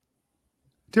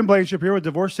Tim Blankenship here with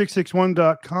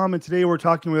Divorce661.com, and today we're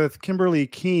talking with Kimberly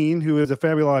Keene, who is a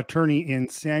family law attorney in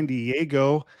San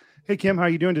Diego. Hey, Kim, how are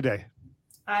you doing today?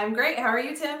 I'm great. How are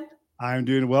you, Tim? I'm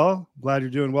doing well. Glad you're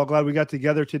doing well. Glad we got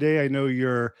together today. I know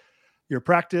your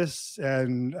practice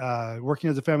and working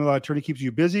as a family law attorney keeps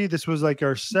you busy. This was like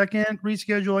our second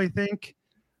reschedule, I think.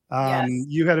 Yes.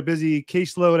 You had a busy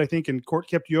caseload, I think, and court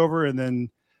kept you over. And then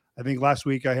I think last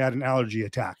week I had an allergy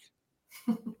attack.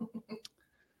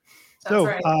 That's So,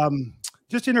 right.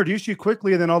 just to introduce you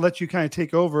quickly, and then I'll let you kind of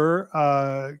take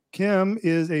over. Kim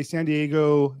is a San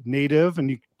Diego native, and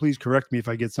you please correct me if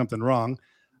I get something wrong.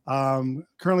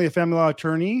 Currently a family law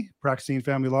attorney, practicing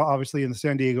family law, obviously in the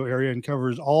San Diego area, and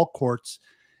covers all courts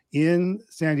in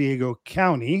San Diego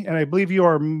County. And I believe you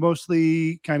are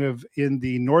mostly kind of in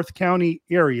the North County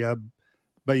area,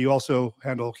 but you also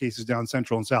handle cases down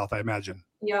Central and South, I imagine.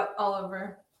 Yep, all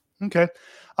over. Okay.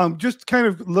 Just kind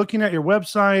of looking at your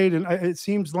website, and it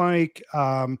seems like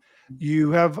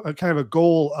you have a kind of a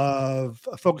goal of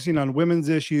focusing on women's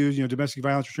issues, domestic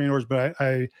violence restraining orders, but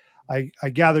I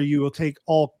gather you will take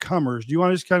all comers. Do you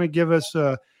want to just kind of give us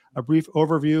a brief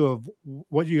overview of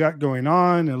what you got going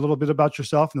on and a little bit about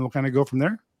yourself, and then we'll kind of go from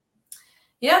there?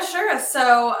 Yeah, sure.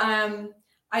 So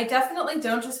I definitely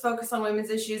don't just focus on women's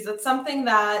issues. That's something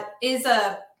that is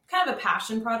a kind of a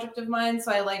passion project of mine.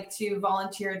 So I like to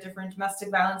volunteer at different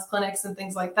domestic violence clinics and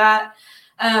things like that.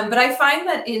 But I find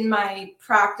that in my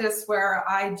practice where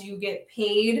I do get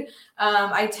paid,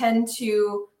 I tend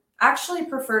to actually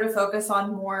prefer to focus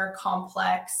on more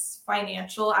complex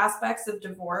financial aspects of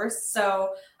divorce. So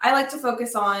I like to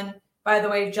focus on, by the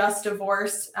way, just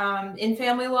divorce. In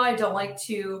family law, I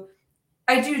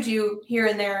do here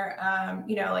and there,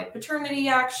 like paternity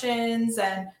actions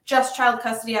and just child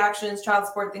custody actions, child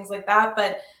support, things like that.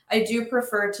 But I do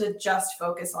prefer to just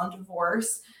focus on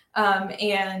divorce,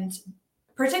 and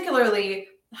particularly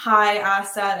high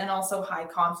asset and also high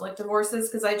conflict divorces,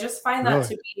 because I just find that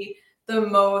to be the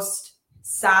most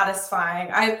satisfying.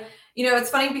 It's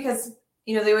funny because,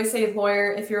 they always say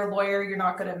if you're a lawyer, you're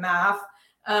not good at math.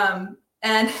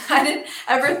 And I didn't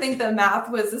ever think that math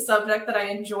was a subject that I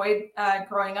enjoyed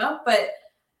growing up. But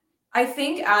I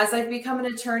think as I've become an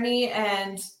attorney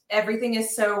and everything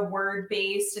is so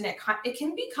word-based and it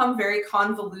can become very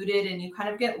convoluted and you kind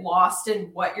of get lost in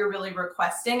what you're really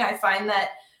requesting. I find that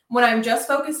when I'm just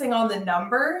focusing on the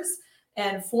numbers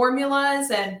and formulas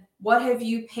and what have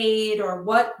you paid or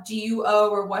what do you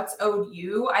owe or what's owed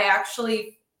you, I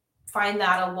actually find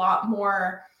that a lot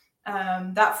more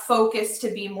that focus to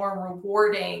be more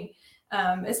rewarding.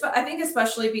 I think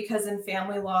especially because in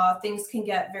family law, things can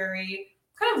get very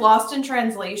kind of lost in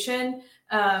translation,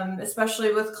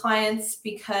 especially with clients,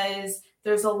 because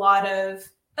there's a lot of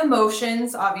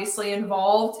emotions obviously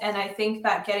involved. And I think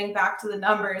that getting back to the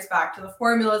numbers, back to the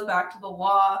formulas, back to the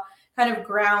law kind of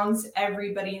grounds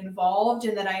everybody involved.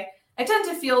 And then I tend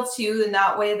to feel too in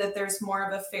that way that there's more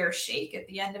of a fair shake at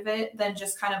the end of it than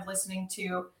just kind of listening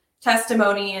to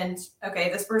testimony and,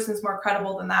 okay, this person's more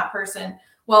credible than that person.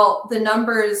 Well, the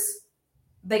numbers,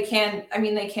 they can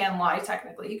lie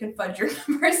technically. You can fudge your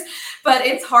numbers, but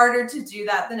it's harder to do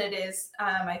that than it is,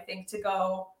 I think, to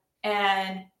go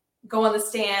on the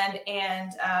stand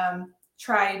and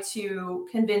try to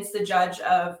convince the judge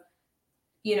of,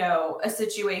 a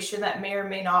situation that may or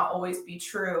may not always be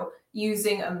true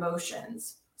using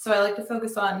emotions. So I like to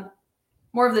focus on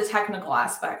more of the technical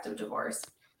aspect of divorce.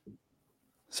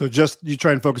 So just you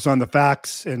try and focus on the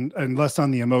facts and less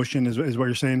on the emotion is what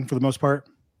you're saying for the most part?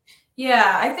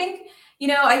 Yeah, I think,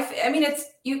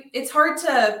 it's hard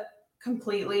to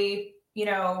completely,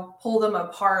 pull them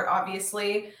apart,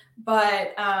 obviously.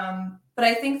 But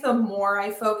I think the more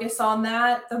I focus on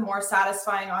that, the more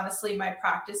satisfying, honestly, my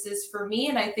practice is for me.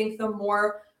 And I think the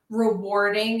more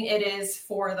rewarding it is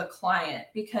for the client,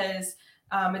 because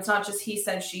it's not just he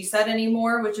said, she said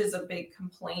anymore, which is a big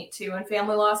complaint too in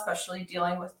family law, especially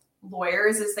dealing with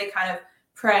lawyers, is they kind of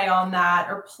prey on that I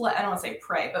don't want to say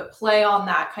prey, but play on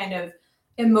that kind of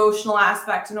emotional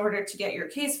aspect in order to get your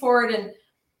case forward. And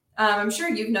I'm sure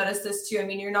you've noticed this too. I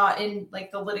mean, you're not in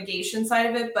like the litigation side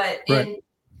of it, but right. In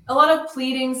a lot of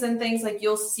pleadings and things, like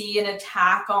you'll see an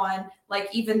attack on like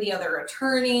even the other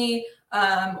attorney,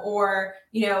 or,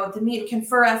 the meet and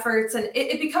confer efforts. And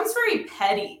it becomes very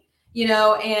petty.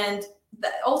 And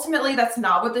ultimately that's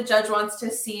not what the judge wants to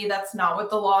see. That's not what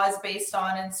the law is based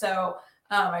on. And so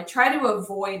I try to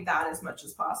avoid that as much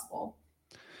as possible.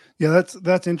 Yeah,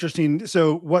 that's interesting.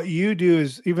 So what you do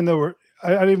is, even though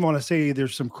I didn't want to say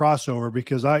there's some crossover,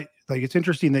 because it's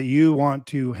interesting that you want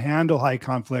to handle high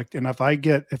conflict. And if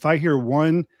I hear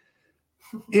 1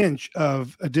 inch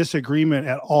of a disagreement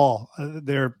at all,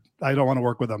 I don't want to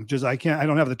work with them. Just, I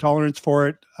don't have the tolerance for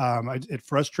it. It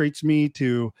frustrates me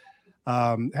to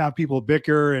have people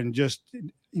bicker and just,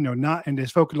 not, and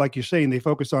just focus, like you're saying, they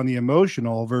focus on the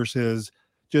emotional versus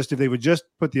just, if they would just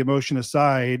put the emotion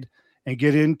aside and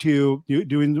get into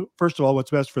doing, first of all,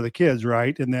 what's best for the kids,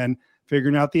 right? And then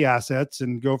figuring out the assets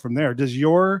and go from there. Do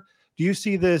you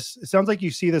see this? It sounds like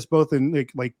you see this both in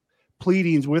like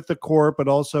pleadings with the court, but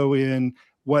also in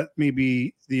what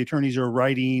maybe the attorneys are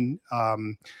writing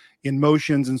in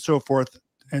motions and so forth,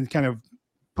 and kind of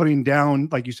putting down,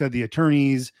 like you said, the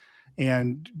attorneys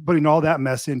and putting all that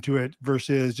mess into it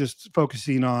versus just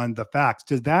focusing on the facts.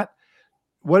 Does that,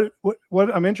 what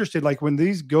I'm interested, like when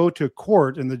these go to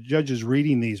court and the judge is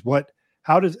reading these,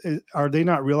 are they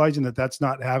not realizing that that's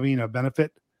not having a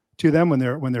benefit to them when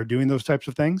they're doing those types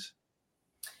of things?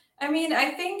 I mean,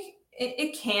 I think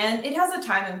it has a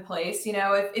time and place.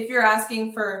 If you're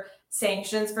asking for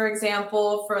sanctions, for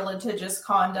example, for litigious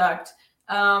conduct,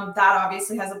 that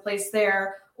obviously has a place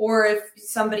there. Or if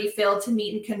somebody failed to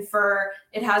meet and confer,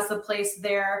 it has the place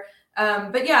there.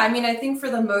 But yeah, I mean, I think for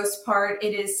the most part,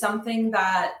 it is something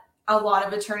that a lot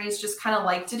of attorneys just kind of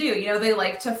like to do. They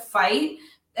like to fight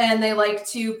and they like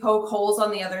to poke holes on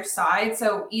the other side.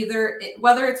 So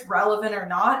whether it's relevant or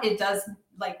not, it does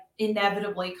like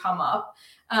inevitably come up.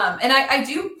 And I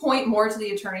do point more to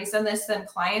the attorneys on this than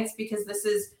clients, because this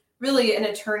is really an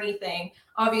attorney thing.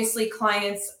 Obviously,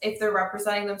 clients, if they're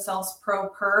representing themselves pro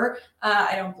per,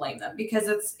 I don't blame them,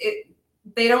 because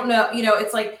they don't know,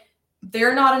 it's like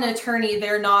they're not an attorney.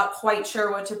 They're not quite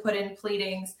sure what to put in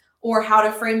pleadings or how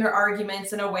to frame their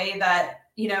arguments in a way that,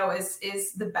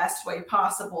 is the best way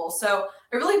possible. So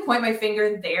I really point my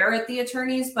finger there at the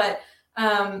attorneys, but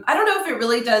I don't know if it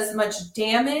really does much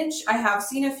damage. I have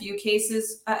seen a few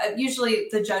cases, usually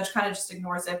the judge kind of just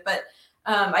ignores it, but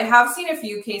I have seen a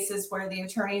few cases where the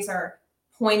attorneys are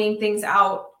pointing things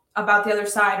out about the other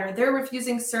side, or they're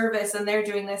refusing service and they're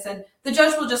doing this. And the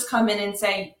judge will just come in and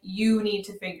say, you need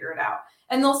to figure it out.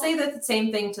 And they'll say that the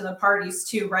same thing to the parties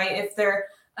too, right? If they're,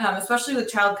 especially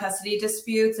with child custody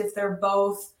disputes, if they're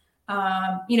both,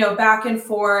 back and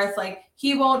forth, like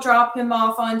he won't drop him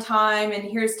off on time, and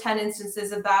here's 10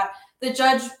 instances of that. The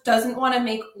judge doesn't want to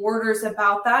make orders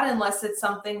about that unless it's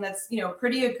something that's,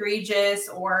 pretty egregious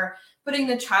or putting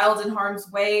the child in harm's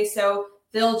way. So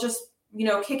they'll just,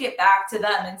 kick it back to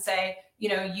them and say,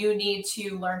 you need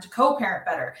to learn to co-parent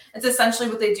better. It's essentially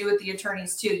what they do with the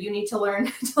attorneys too. You need to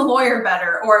learn to lawyer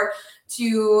better, or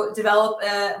to develop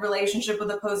a relationship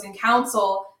with opposing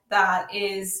counsel that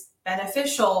is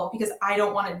beneficial, because I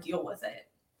don't want to deal with it.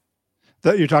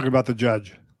 That you're talking about the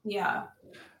judge. Yeah.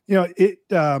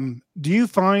 Do you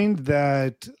find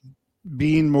that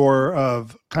being more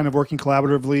of kind of working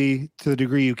collaboratively to the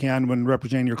degree you can when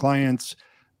representing your clients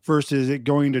versus it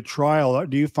going to trial,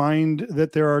 do you find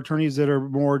that there are attorneys that are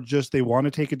more just, they want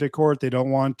to take it to court, they don't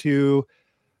want to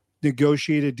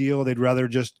negotiate a deal, they'd rather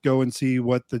just go and see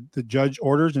what the judge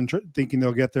orders and thinking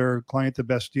they'll get their client the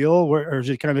best deal? Or is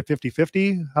it kind of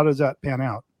 50-50? How does that pan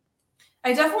out?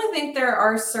 I definitely think there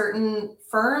are certain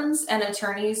firms and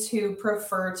attorneys who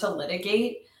prefer to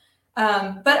litigate.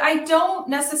 But I don't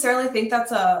necessarily think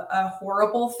that's a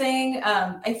horrible thing.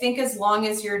 I think as long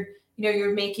as you're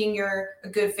making a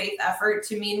good faith effort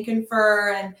to meet and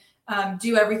confer and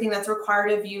do everything that's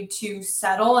required of you to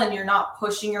settle, and you're not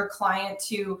pushing your client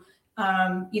to,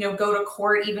 go to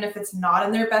court, even if it's not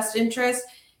in their best interest,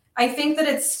 I think that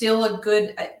it's still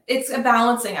it's a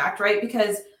balancing act, right?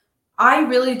 Because I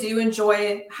really do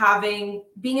enjoy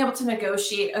being able to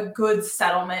negotiate a good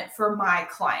settlement for my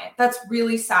client. That's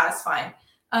really satisfying.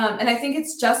 And I think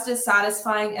it's just as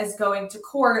satisfying as going to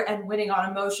court and winning on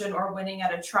a motion or winning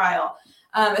at a trial,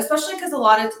 especially because a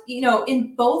lot of,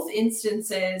 in both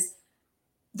instances,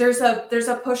 there's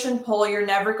a push and pull. You're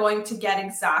never going to get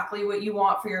exactly what you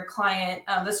want for your client.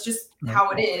 That's just how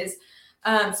it is.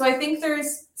 So I think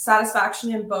there's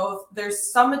satisfaction in both.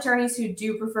 There's some attorneys who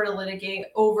do prefer to litigate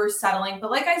over settling.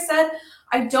 But like I said,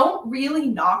 I don't really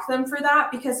knock them for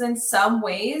that, because in some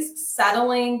ways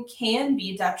settling can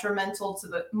be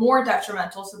more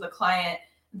detrimental to the client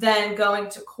than going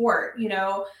to court.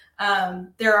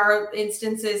 There are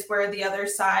instances where the other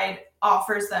side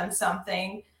offers them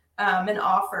something, an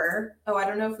offer. Oh, I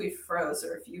don't know if we froze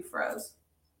or if you froze.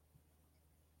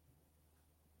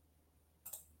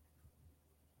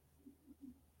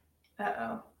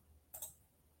 Uh-oh.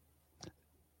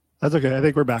 That's okay. I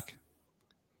think we're back.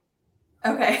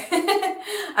 Okay.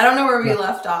 I don't know where we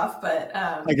left off, but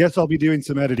I guess I'll be doing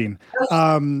some editing.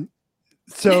 No,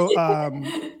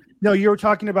 you were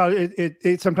talking about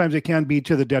it sometimes it can be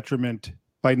to the detriment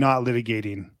by not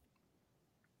litigating.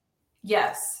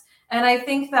 Yes. And I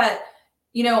think that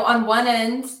on one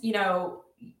end,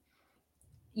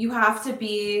 you have to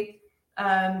be,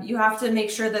 you have to make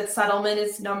sure that settlement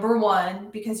is number one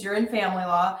because you're in family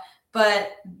law,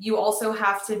 but you also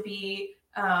have to be,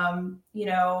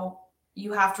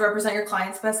 you have to represent your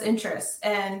client's best interests.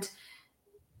 And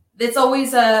it's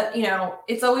always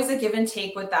it's always a give and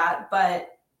take with that. But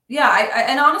yeah,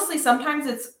 and honestly, sometimes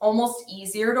it's almost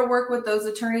easier to work with those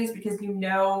attorneys because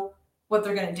what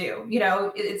they're going to do.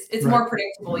 It's Right. more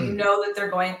predictable. That they're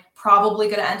probably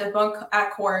going to end up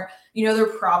at court. They're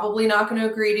probably not going to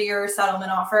agree to your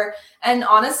settlement offer. And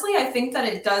honestly, I think that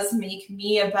it does make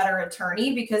me a better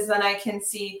attorney because then I can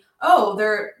see, oh,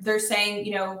 they're saying,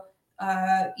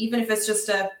 even if it's just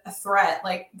a threat,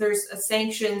 like there's a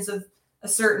sanctions of a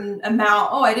certain amount.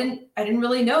 Oh, I didn't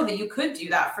really know that you could do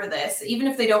that for this, even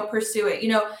if they don't pursue it,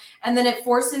 and then it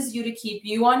forces you to keep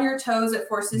you on your toes. It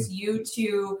forces you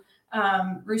to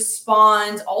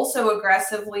respond also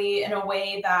aggressively in a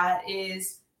way that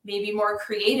is maybe more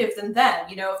creative than them.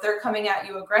 If they're coming at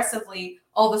you aggressively,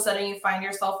 all of a sudden you find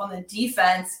yourself on the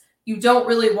defense. You don't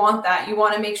really want that. You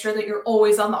want to make sure that you're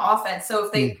always on the offense. So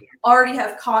if they already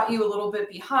have caught you a little bit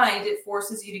behind, it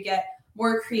forces you to get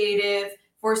more creative,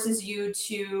 forces you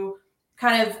to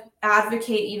kind of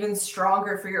advocate even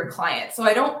stronger for your client. So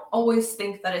I don't always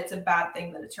think that it's a bad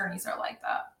thing that attorneys are like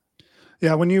that.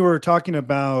 Yeah, when you were talking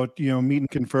about, meet and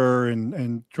confer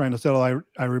and trying to settle,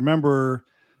 I remember,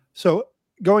 so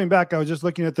going back, I was just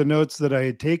looking at the notes that I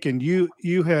had taken.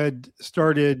 You had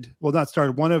started, well, not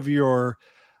started, one of your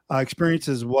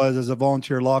experiences was as a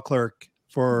volunteer law clerk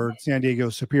for San Diego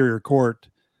Superior Court,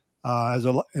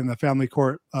 in the family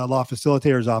court law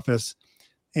facilitator's office.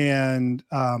 And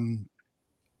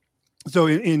so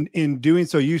in doing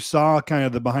so, you saw kind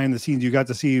of the behind the scenes. You got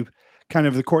to see kind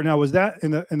of the court. Now, was that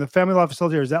in the family law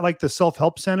facilitator? Is that like the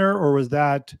self-help center, or was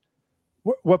that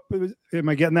what am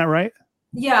I getting that right?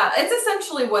 Yeah, it's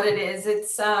essentially what it is.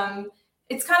 It's kind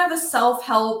of a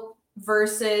self-help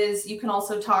versus you can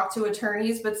also talk to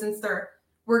attorneys, but since they're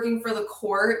working for the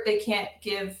court, they can't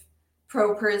give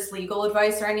pro pers legal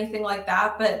advice or anything like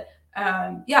that. But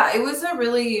it was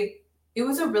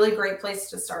a really great place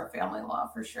to start family law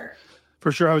for sure.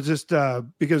 For sure. I was just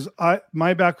because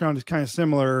my background is kind of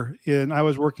similar and I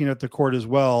was working at the court as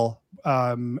well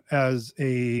as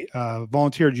a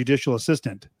volunteer judicial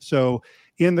assistant. So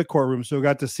in the courtroom, so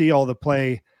got to see all the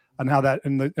play on how that,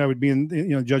 and I would be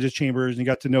in judges' chambers, and you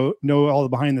got to know all the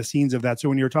behind the scenes of that. So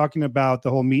when you were talking about the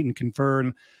whole meet and confer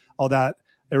and all that,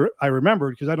 I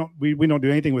remembered, because we don't do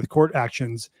anything with court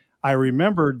actions. I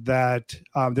remembered that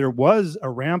there was a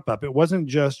ramp up. It wasn't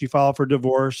just you file for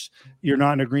divorce, you're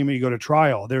not in agreement, you go to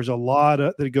trial. There's a lot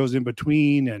that goes in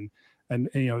between, and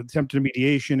attempted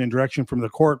mediation and direction from the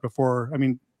court before. I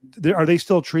mean, are they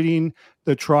still treating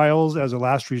the trials as a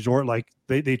last resort? Like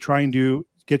they try and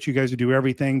get you guys to do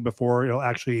everything before it'll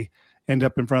actually end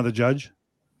up in front of the judge?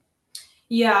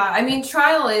 Yeah, I mean,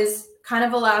 trial is kind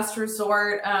of a last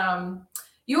resort.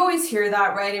 You always hear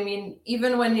that, right? I mean,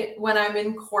 even when I'm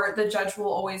in court, the judge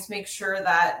will always make sure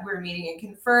that we're meeting and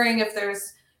conferring.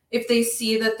 If they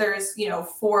see that there's 4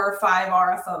 or 5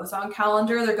 RFOs on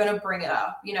calendar, they're going to bring it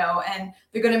up, and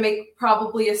they're going to make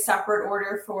probably a separate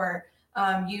order for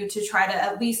you to try to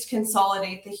at least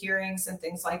consolidate the hearings and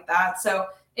things like that. So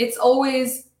it's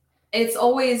always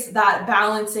that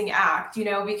balancing act,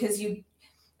 because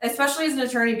especially as an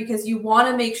attorney, because you want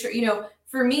to make sure,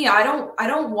 for me, I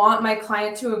don't want my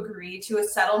client to agree to a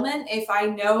settlement if I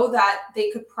know that they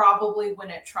could probably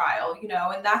win at trial,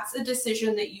 and that's a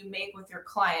decision that you make with your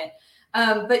client.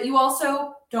 But you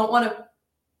also don't want to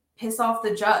piss off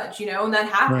the judge, and that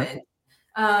happens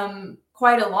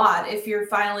quite a lot if you're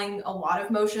filing a lot of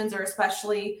motions, or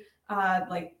especially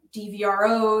like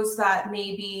DVROs that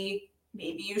maybe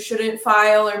you shouldn't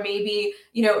file, or maybe,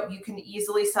 you can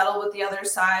easily settle with the other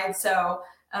side. So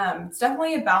it's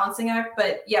definitely a balancing act,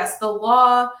 but yes, the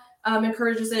law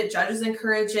encourages it, judges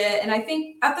encourage it. And I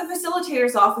think at the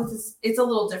facilitator's office, it's a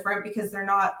little different because they're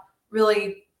not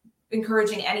really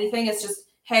encouraging anything. It's just,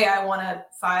 hey, I want to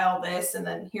file this, and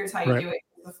then here's how you do it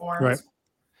in the forms. Right.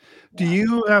 Do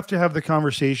you have to have the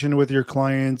conversation with your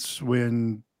clients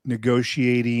when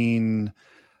negotiating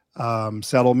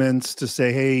settlements to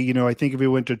say, hey, I think if we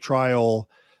went to trial,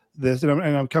 this, and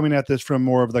I'm coming at this from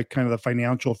more of the kind of the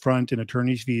financial front and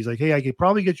attorney's fees, like, hey, I could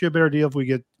probably get you a better deal if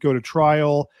we go to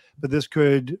trial, but this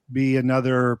could be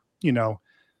another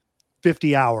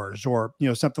 50 hours or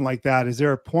something like that. Is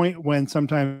there a point when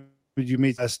sometimes you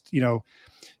may just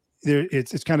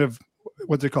it's kind of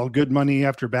what's it called, good money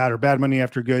after bad, or bad money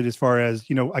after good, as far as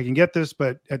I can get this,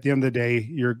 but at the end of the day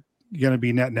you're going to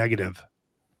be net negative?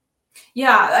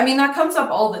 Yeah, I mean, that comes up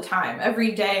all the time,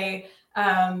 every day.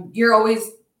 you're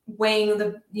always weighing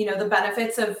the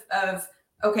benefits of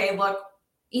okay, look,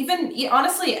 even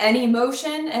honestly, any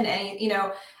motion and any,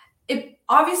 it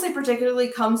obviously particularly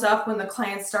comes up when the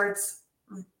client starts,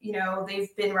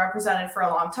 they've been represented for a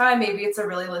long time. Maybe it's a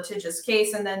really litigious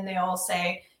case, and then they'll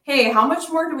say, hey, how much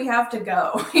more do we have to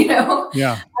go?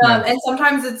 Yeah. And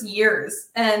sometimes it's years.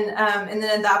 And then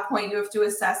at that point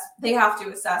they have to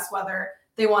assess whether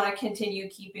they want to continue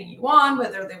keeping you on,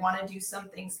 whether they want to do some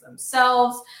things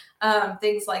themselves,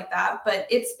 things like that. But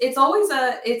it's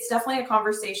definitely a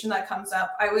conversation that comes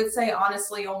up, I would say,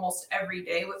 honestly, almost every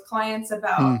day with clients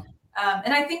about,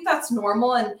 and I think that's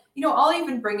normal. And, I'll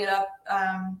even bring it up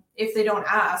if they don't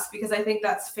ask, because I think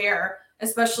that's fair,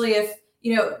 especially if,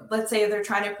 let's say they're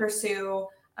trying to pursue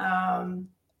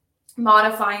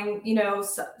modifying,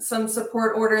 some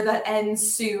support order that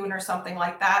ends soon or something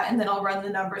like that. And then I'll run the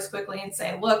numbers quickly and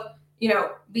say, look,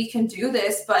 we can do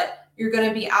this, but you're going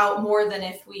to be out more than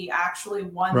if we actually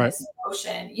won this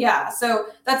motion. Yeah. So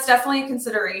that's definitely a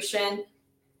consideration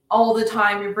all the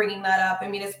time. You're bringing that up. I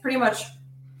mean, it's pretty much,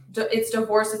 it's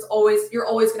divorce. You're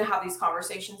always going to have these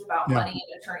conversations about money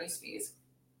and attorney's fees.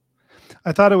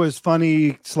 I thought it was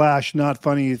funny / not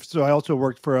funny. So I also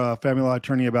worked for a family law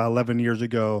attorney about 11 years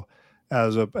ago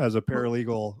as a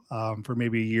paralegal for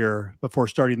maybe a year before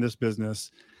starting this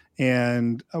business.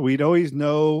 And we'd always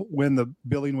know when the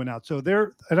billing went out. So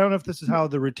I don't know if this is how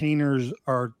the retainers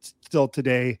are still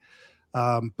today,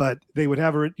 but they would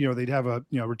have they'd have a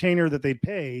retainer that they'd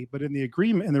pay, but in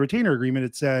the retainer agreement,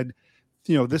 it said,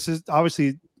 this is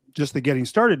obviously just the getting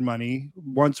started money.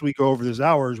 Once we go over those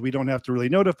hours, we don't have to really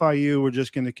notify you. We're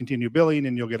just going to continue billing,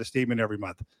 and you'll get a statement every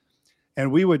month.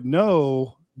 And we would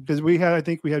know, because I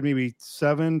think we had maybe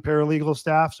 7 paralegal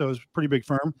staff. So it was a pretty big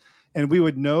firm. And we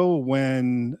would know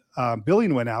when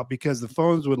billing went out, because the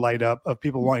phones would light up of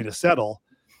people wanting to settle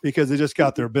because they just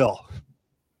got their bill.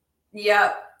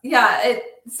 Yeah.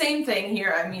 Same thing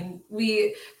here. I mean,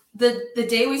 the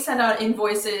day we send out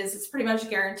invoices, it's pretty much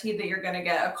guaranteed that you're going to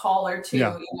get a call or two,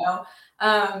 but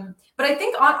I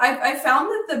think I found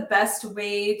that the best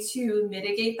way to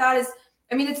mitigate that is,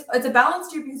 I mean, it's a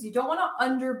balance too, because you don't want to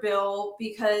underbill,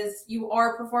 because you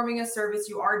are performing a service,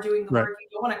 you are doing the work, you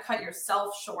don't want to cut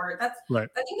yourself short. I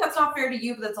think that's not fair to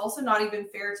you, but that's also not even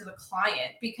fair to the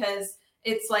client, because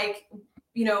it's like,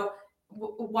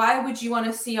 why would you want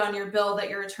to see on your bill that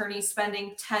your attorney's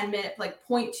spending 10 minutes, like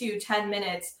 10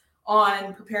 minutes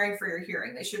on preparing for your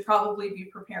hearing? They should probably be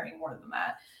preparing more than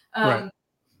that.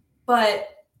 But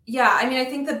yeah, I mean, I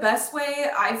think the best way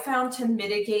I found to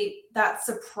mitigate that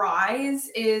surprise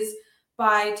is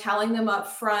by telling them up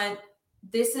front,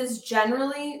 this is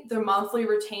generally the monthly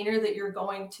retainer that you're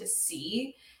going to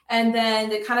see. And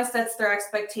then it kind of sets their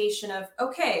expectation of,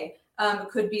 okay, it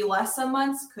could be less some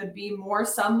months, could be more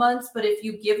some months. But if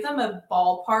you give them a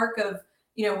ballpark of,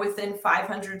 within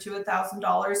 $500 to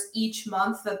 $1,000 each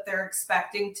month that they're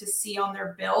expecting to see on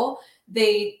their bill,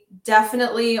 they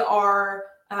definitely are,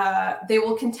 they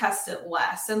will contest it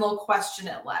less and they'll question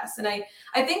it less. And I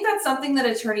think that's something that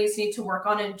attorneys need to work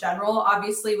on in general.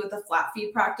 Obviously, with a flat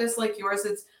fee practice like yours,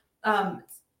 it's a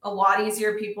lot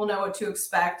easier. People know what to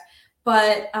expect,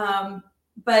 but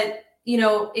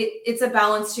it's a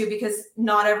balance too, because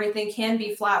not everything can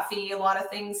be flat fee. A lot of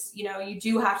things, you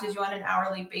do have to do on an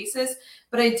hourly basis.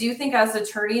 But I do think as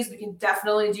attorneys, we can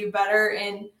definitely do better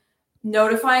in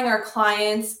notifying our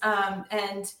clients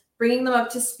and bringing them up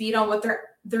to speed on what their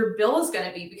bill is going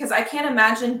to be. Because I can't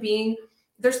imagine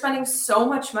they're spending so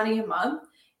much money a month,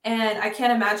 and I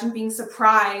can't imagine being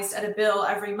surprised at a bill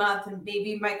every month, and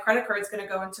maybe my credit card is going to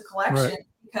go into collection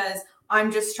because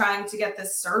I'm just trying to get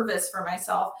this service for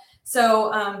myself.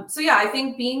 So yeah, I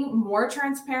think being more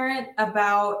transparent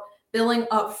about billing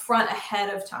up front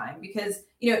ahead of time, because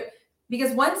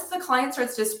once the client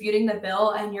starts disputing the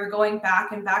bill and you're going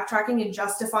back and backtracking and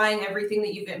justifying everything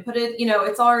that you've inputted,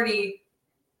 it's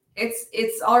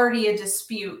already a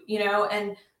dispute,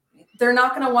 and they're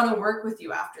not going to want to work with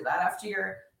you after that,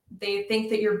 they think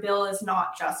that your bill is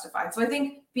not justified. So I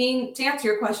think to answer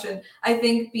your question, I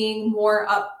think being more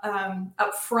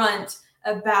upfront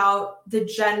about the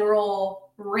general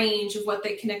range of what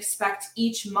they can expect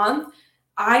each month,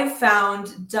 I've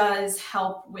found does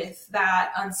help with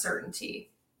that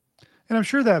uncertainty. And I'm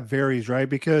sure that varies, right?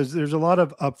 Because there's a lot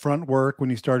of upfront work when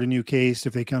you start a new case.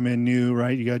 If they come in new,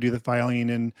 right, you got to do the filing,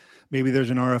 and maybe there's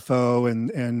an RFO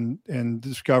and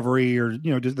discovery, or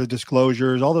just the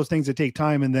disclosures, all those things that take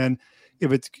time. And then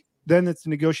it's a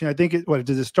negotiation. I think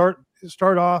does it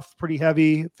start off pretty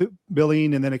heavy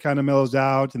billing, and then it kind of mellows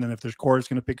out, and then if there's court, it's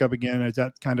going to pick up again. Is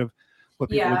that kind of what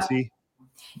people would see?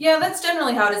 Yeah, that's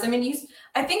generally how it is. I mean,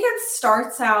 I think it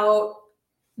starts out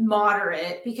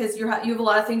moderate because you have a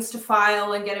lot of things to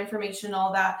file and get information and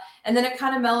all that. And then it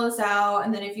kind of mellows out.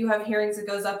 And then if you have hearings, it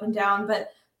goes up and down. But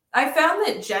I found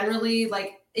that generally,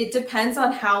 like, it depends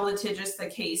on how litigious the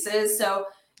case is. So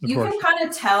you can kind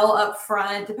of tell up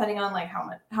front, depending on like how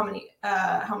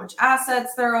much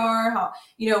assets there are, how,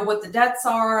 what the debts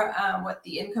are, what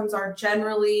the incomes are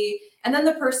generally, and then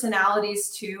the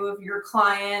personalities too of your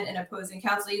client and opposing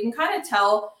counsel. You can kind of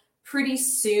tell pretty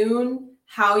soon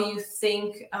how you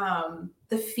think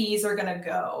the fees are going to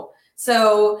go.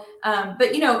 So,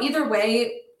 but either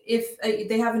way, if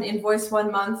they have an invoice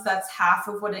 1 month that's half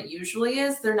of what it usually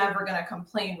is, they're never going to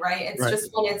complain, right? It's just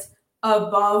when it's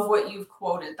above what you've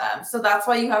quoted them. So that's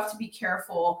why you have to be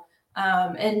careful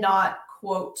and not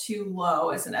quote too low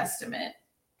as an estimate.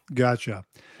 Gotcha.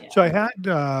 Yeah. So I had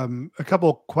a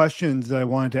couple questions that I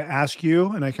wanted to ask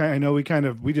you, and I know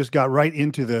we just got right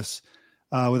into this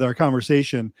with our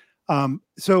conversation.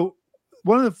 So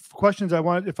one of the questions I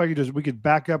wanted, if we could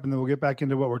back up and then we'll get back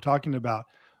into what we're talking about.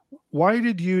 Why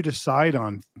did you decide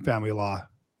on family law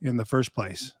in the first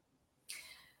place?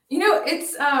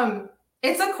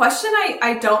 It's a question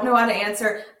I don't know how to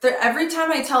answer. Every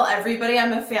time I tell everybody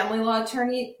I'm a family law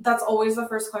attorney, that's always the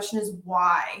first question is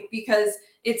why? Because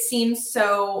it seems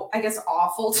so, I guess,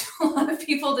 awful to a lot of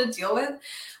people to deal with.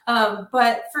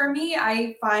 But for me,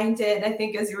 I find it, I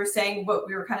think as you were saying, what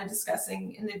we were kind of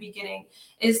discussing in the beginning,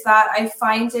 is that I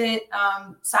find it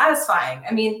satisfying.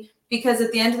 I mean, because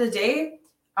at the end of the day,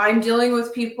 I'm dealing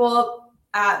with people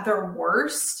at their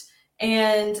worst,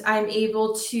 and I'm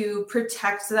able to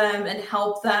protect them and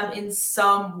help them in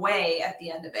some way at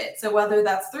the end of it. So whether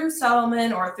that's through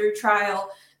settlement or through trial,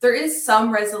 there is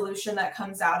some resolution that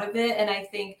comes out of it. And I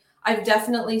think I've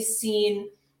definitely seen,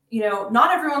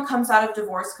 not everyone comes out of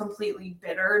divorce completely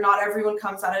bitter. Not everyone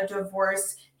comes out of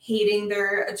divorce hating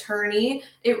their attorney.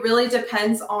 It really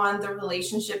depends on the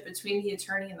relationship between the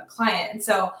attorney and the client. And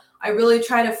so I really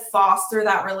try to foster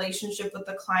that relationship with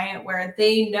the client where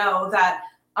they know that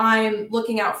I'm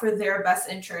looking out for their best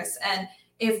interests. And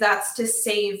if that's to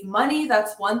save money,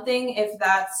 that's one thing. If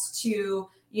that's to,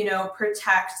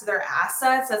 protect their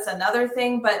assets, that's another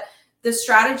thing. But the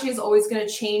strategy is always going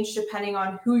to change depending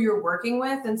on who you're working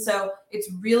with. And so it's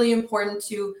really important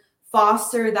to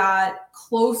foster that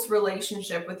close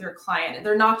relationship with your client.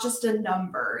 They're not just a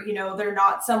number, they're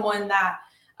not someone that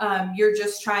you're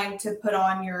just trying to put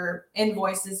on your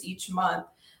invoices each month.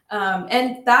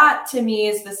 And that to me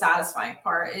is the satisfying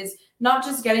part, is not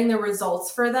just getting the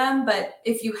results for them, but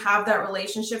if you have that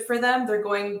relationship for them, they're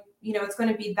going, it's going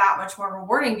to be that much more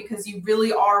rewarding because you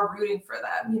really are rooting for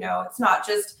them. It's not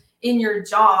just in your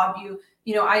job.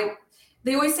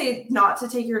 They always say not to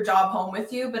take your job home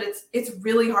with you, but it's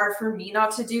really hard for me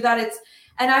not to do that.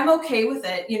 And I'm okay with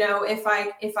it,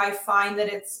 if I find that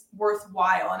it's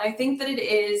worthwhile. And I think that it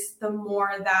is, the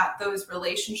more that those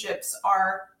relationships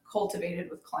are cultivated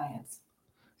with clients.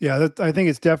 Yeah, I think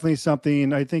it's definitely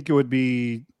something. I think it would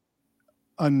be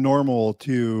unnormal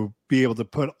to be able to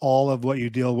put all of what you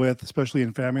deal with, especially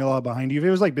in family law, behind you. If it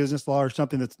was like business law or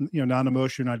something that's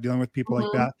non-emotional, not dealing with people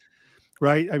like that,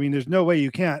 right? I mean, there's no way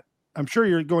you can't. I'm sure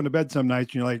you're going to bed some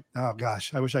nights and you're like, oh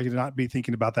gosh, I wish I could not be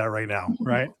thinking about that right now,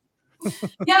 right?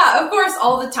 Yeah, of course,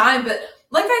 all the time. But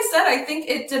like I said, I think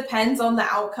it depends on the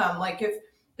outcome. Like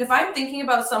if I'm thinking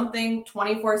about something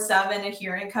 24/7, a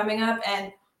hearing coming up,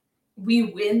 and we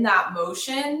win that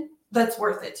motion, that's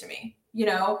worth it to me.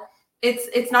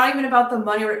 It's not even about the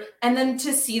money. And then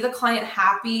to see the client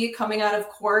happy coming out of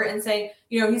court and saying,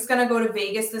 he's going to go to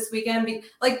Vegas this weekend.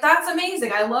 Like, that's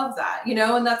amazing. I love that,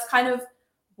 and that's kind of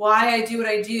why I do what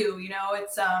I do.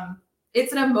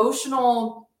 It's an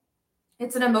emotional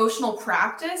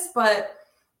practice, but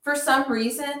for some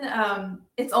reason,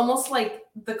 it's almost like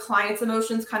the client's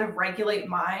emotions kind of regulate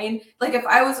mine. Like if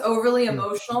I was overly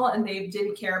emotional and they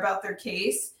didn't care about their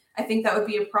case, I think that would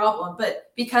be a problem.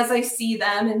 But because I see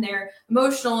them and they're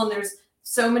emotional and there's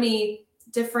so many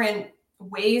different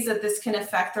ways that this can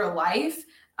affect their life,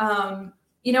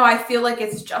 I feel like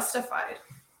it's justified.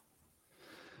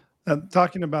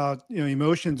 Talking about,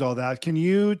 emotions, all that, can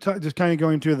you just kind of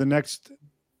go into the next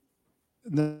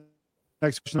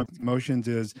question of emotions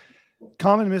is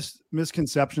common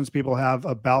misconceptions people have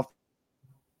about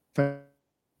family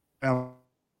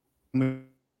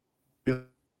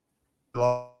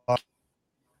law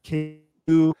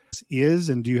is,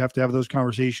 and do you have to have those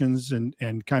conversations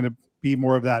and kind of be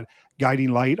more of that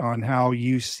guiding light on how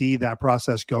you see that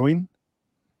process going?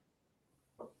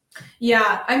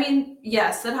 Yeah, I mean,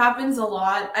 yes, that happens a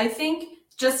lot. I think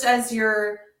just as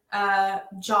your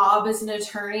job as an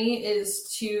attorney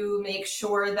is to make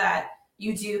sure that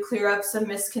you do clear up some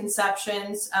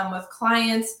misconceptions with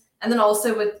clients, And then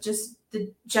also with just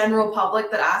the general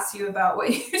public that asks you about what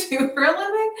you do for a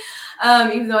living,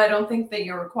 even though I don't think that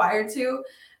you're required to.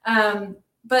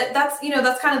 But that's,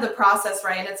 that's kind of the process,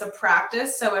 right? And it's a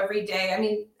practice. So every day, I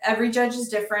mean, every judge is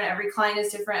different. Every client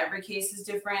is different. Every case is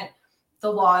different.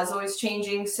 The law is always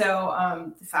changing.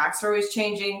 So the facts are always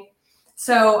changing.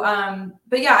 So,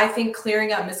 but yeah, I think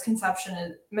clearing up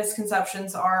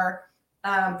misconceptions are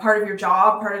part of your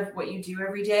job, part of what you do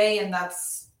every day. And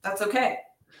that's okay.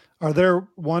 Are there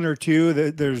one or two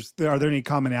that are there any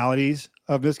commonalities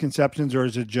of misconceptions, or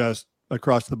is it just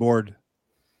across the board?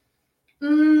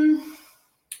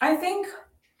 I think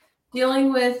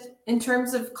dealing with, in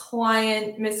terms of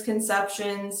client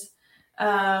misconceptions,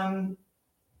 I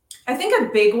think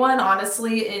a big one,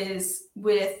 honestly, is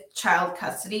with child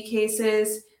custody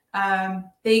cases.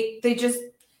 They just,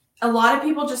 a lot of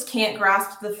people just can't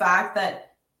grasp the fact that,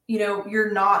 you're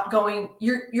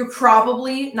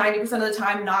probably 90% of the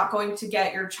time not going to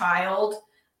get your child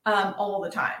all the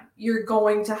time. You're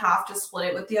going to have to split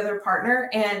it with the other partner.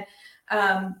 And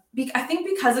I think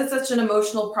because it's such an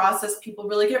emotional process, people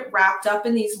really get wrapped up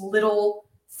in these little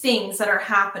things that are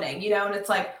happening, and it's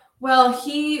like, well,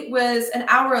 he was an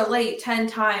hour late 10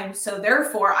 times, so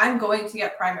therefore I'm going to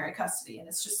get primary custody. And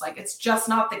it's just like, it's just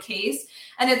not the case.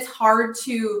 And it's hard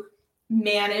to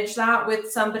manage that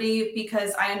with somebody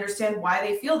because I understand why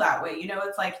they feel that way.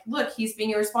 It's like, look, he's being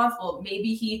irresponsible.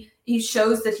 Maybe he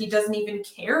shows that he doesn't even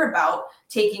care about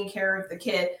taking care of the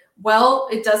kid. Well,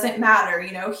 it doesn't matter.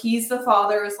 He's the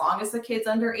father. As long as the kid's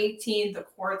under 18, the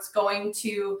court's going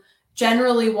to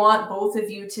generally want both of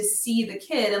you to see the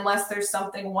kid unless there's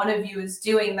something one of you is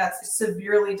doing that's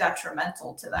severely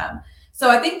detrimental to them. So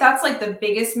I think that's like the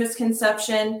biggest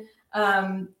misconception.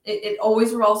 It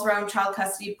always revolves around child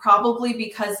custody, probably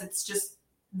because it's just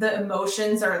the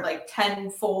emotions are like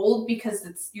tenfold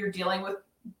because you're dealing with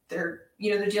they're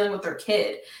dealing with their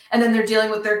kid, and then they're dealing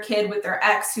with their kid with their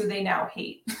ex who they now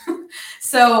hate.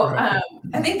 So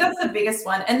I think that's the biggest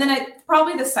one. And then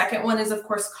probably the second one is, of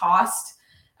course, cost.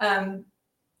 I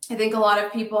think a lot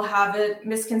of people have a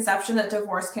misconception that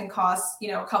divorce can cost,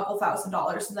 a couple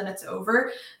 $1,000s and then it's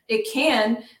over. It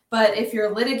can, but if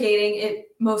you're litigating,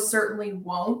 it most certainly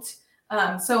won't.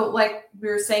 So like we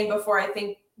were saying before, I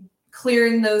think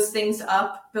clearing those things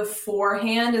up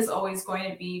beforehand is always going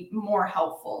to be more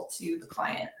helpful to the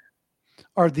client.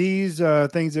 Are these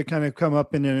things that kind of come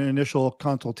up in an initial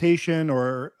consultation,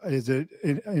 or is it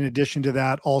in addition to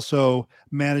that also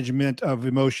management of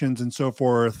emotions and so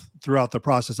forth throughout the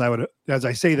process? As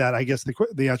I say that, I guess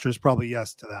the answer is probably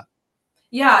yes to that.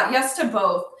 Yeah, yes to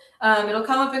both. It'll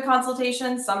come up in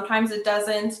consultation. Sometimes it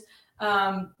doesn't.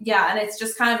 And it's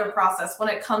just kind of a process. When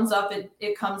it comes up,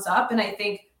 it comes up. And I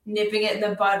think nipping it in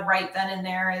the bud right then and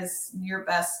there is your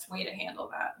best way to handle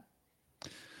that.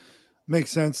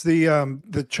 Makes sense.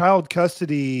 The child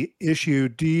custody issue,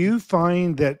 do you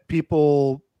find that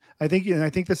people, I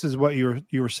think this is what you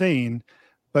were saying,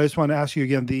 but I just want to ask you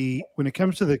again, when it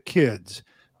comes to the kids,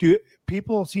 do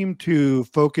people seem to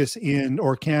focus in,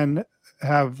 or they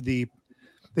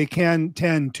can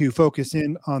tend to focus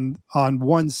in on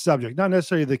one subject, not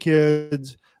necessarily the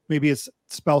kids, maybe it's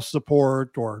spouse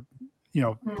support or,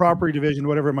 property division,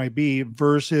 whatever it might be,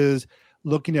 versus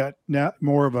looking at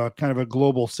more of a kind of a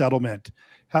global settlement.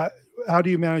 How do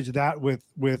you manage that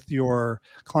with your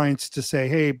clients to say,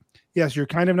 hey, yes, you're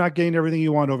kind of not getting everything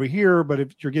you want over here, but if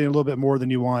you're getting a little bit more than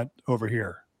you want over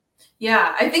here?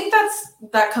 Yeah, I think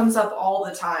that comes up all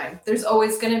the time. There's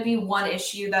always going to be one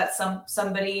issue that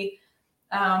somebody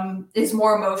is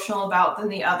more emotional about than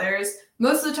the others.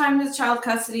 Most of the time it's child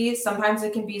custody. Sometimes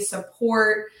it can be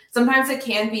support. Sometimes it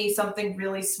can be something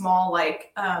really small,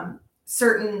 like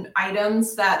certain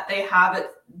items that they have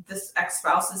at this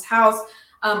ex-spouse's house.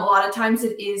 A lot of times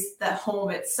it is the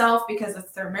home itself because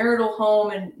it's their marital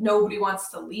home and nobody wants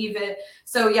to leave it.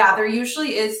 So yeah, there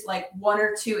usually is like one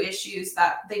or two issues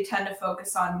that they tend to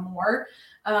focus on more.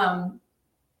 And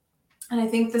I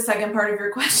think the second part of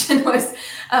your question was,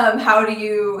 how do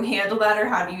you handle that, or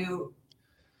how do you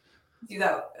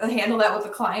handle that with the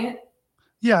client?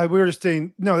 Yeah, we were just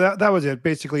saying, no, that was it.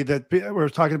 Basically, that we were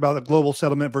talking about the global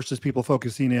settlement versus people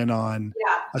focusing in on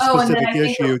a specific and then I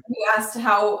issue. think you asked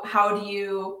how do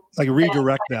you like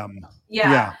redirect them?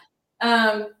 Yeah.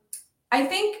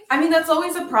 That's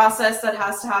always a process that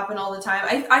has to happen all the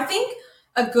time. I think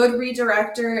a good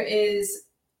redirector is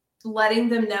letting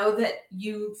them know that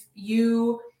you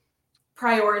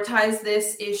prioritize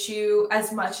this issue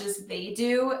as much as they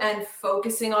do and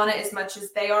focusing on it as much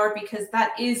as they are, because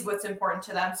that is what's important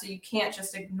to them. So you can't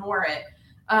just ignore it.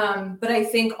 But I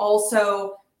think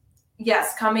also,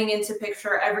 yes, coming into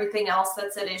picture everything else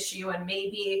that's at issue and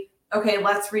maybe okay,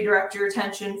 let's redirect your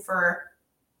attention for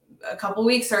a couple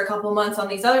weeks or a couple months on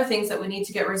these other things that we need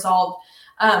to get resolved.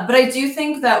 But I do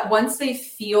think that once they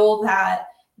feel that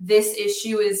this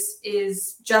issue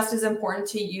is just as important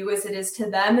to you as it is to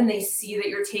them, and they see that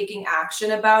you're taking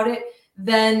action about it,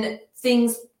 then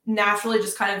things naturally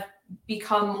just kind of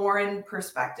become more in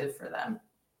perspective for them.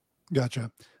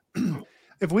 Gotcha.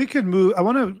 If we could move,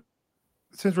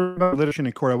 since we're about litigation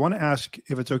in court, I want to ask,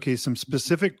 if it's okay, some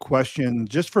specific questions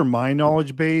just for my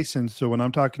knowledge base. And so when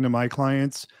I'm talking to my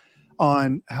clients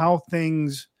on how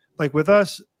things, like with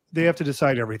us, they have to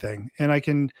decide everything. And I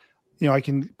can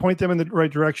point them in the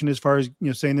right direction as far as,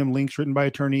 sending them links written by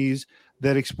attorneys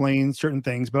that explain certain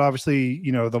things. But obviously,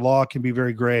 the law can be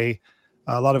very gray,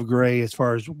 a lot of gray as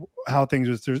far as how things,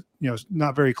 there's, it's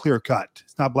not very clear cut.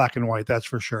 It's not black and white, that's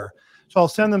for sure. So I'll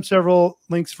send them several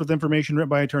links for the information written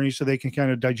by attorneys so they can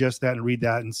kind of digest that and read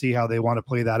that and see how they want to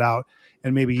play that out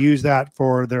and maybe use that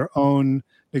for their own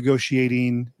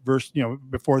negotiating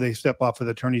before they step off with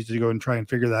attorneys to go and try and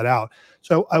figure that out.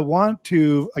 So I want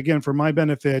to, again, for my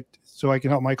benefit, so I can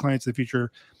help my clients in the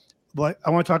future, but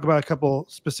I want to talk about a couple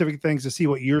specific things to see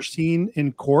what you're seeing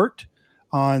in court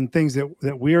on things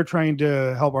that we are trying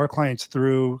to help our clients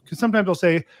through. Because sometimes they'll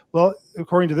say, well,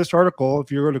 according to this article,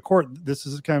 if you go to court, this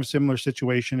is a kind of similar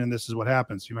situation and this is what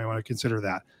happens. You might want to consider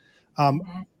that.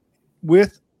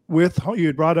 With you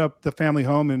had brought up the family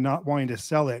home and not wanting to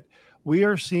sell it. We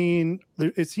are seeing,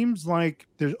 it seems like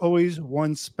there's always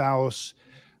one spouse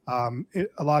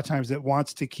a lot of times that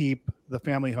wants to keep the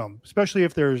family home, especially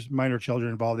if there's minor children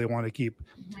involved. They want to keep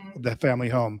the family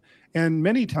home. And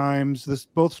many times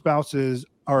both spouses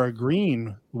are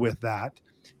agreeing with that.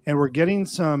 And we're getting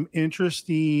some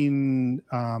interesting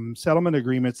settlement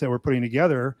agreements that we're putting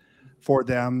together for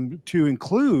them to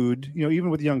include, even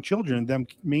with young children, them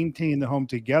maintaining the home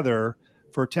together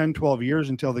for 10, 12 years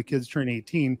until the kids turn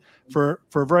 18 for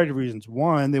a variety of reasons.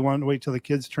 One, they want to wait till the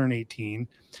kids turn 18.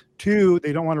 Two,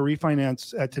 they don't want to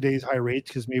refinance at today's high rates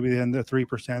because maybe then the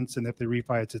 3%, and if they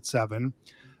refi, it's at 7%.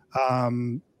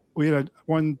 We had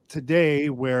one today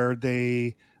where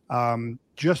they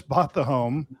just bought the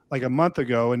home like a month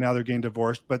ago, and now they're getting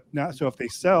divorced. But now, so if they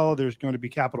sell, there's going to be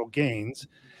capital gains.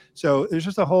 So there's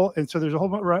just there's a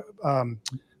whole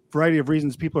variety of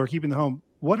reasons people are keeping the home.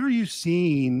 What are you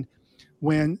seeing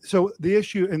the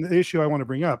issue I want to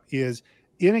bring up is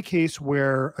in a case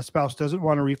where a spouse doesn't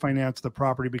want to refinance the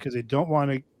property because they don't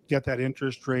want to get that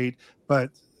interest rate,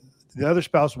 but the other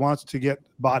spouse wants to get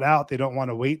bought out. They don't want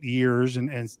to wait years and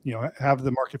have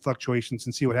the market fluctuations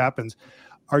and see what happens.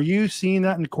 Are you seeing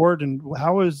that in court? And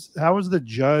how is the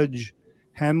judge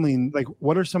handling, like,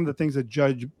 what are some of the things that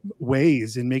judge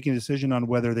weighs in making a decision on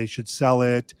whether they should sell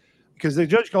it? Because the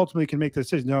judge ultimately can make the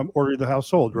decision, order the house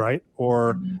sold, right?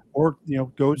 Or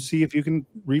go see if you can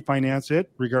refinance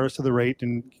it regardless of the rate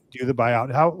and do the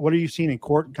buyout. What are you seeing in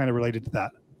court kind of related to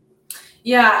that?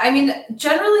 Yeah, I mean,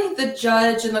 generally the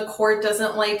judge in the court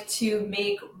doesn't like to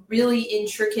make really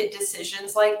intricate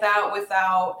decisions like that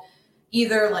without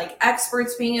either like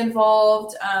experts being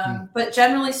involved. But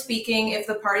generally speaking, if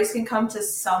the parties can come to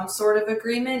some sort of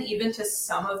agreement, even to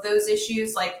some of those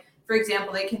issues, like, for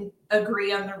example, they can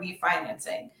agree on the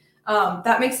refinancing,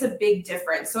 that makes a big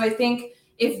difference. So I think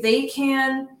if they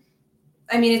can,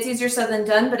 I mean, it's easier said than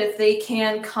done, but if they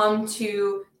can come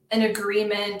to an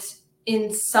agreement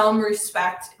in some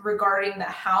respect regarding the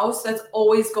house, that's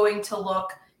always going to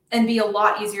look and be a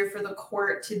lot easier for the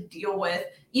court to deal with,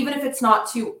 even if it's not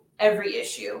to every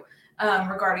issue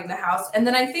regarding the house. And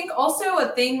then I think also a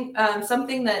thing,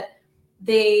 something that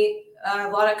a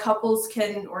lot of couples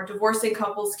can, or divorcing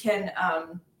couples can,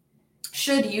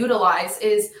 should utilize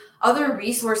is other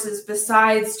resources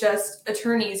besides just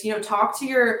attorneys. Talk to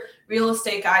your real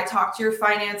estate guy, talk to your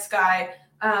finance guy.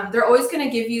 They're always going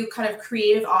to give you kind of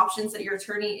creative options that your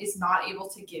attorney is not able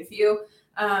to give you.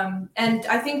 And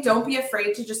I think don't be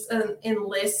afraid to just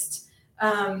enlist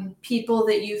people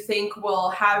that you think will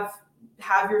have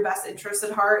your best interests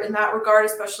at heart in that regard,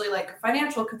 especially like a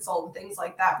financial consultant, things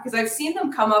like that, because I've seen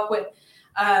them come up with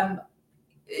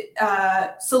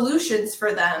solutions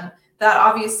for them that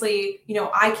obviously,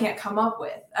 I can't come up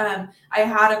with. I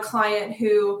had a client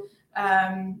who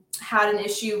had an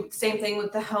issue, same thing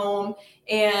with the home,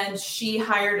 and she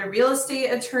hired a real estate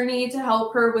attorney to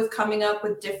help her with coming up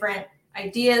with different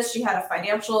ideas. She had a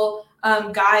financial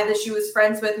guy that she was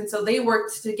friends with, and so they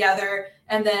worked together,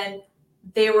 and then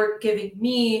they were giving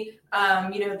me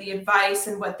the advice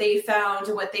and what they found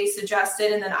and what they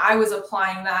suggested, and then I was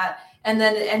applying that, and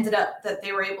then it ended up that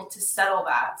they were able to settle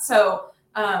that. So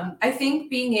I think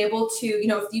being able to,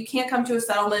 if you can't come to a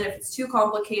settlement, if it's too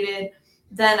complicated,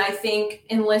 then I think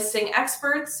enlisting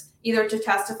experts either to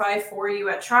testify for you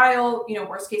at trial,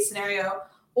 worst case scenario,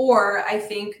 or I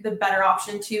think the better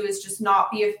option too is just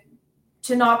not be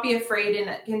afraid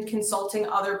in consulting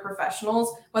other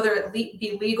professionals, whether it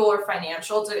be legal or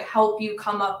financial, to help you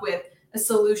come up with a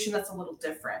solution that's a little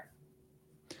different.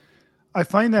 I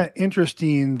find that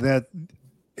interesting that,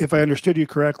 if I understood you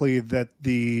correctly, that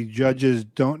the judges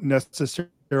don't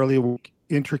necessarily make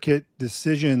intricate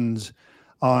decisions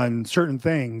on certain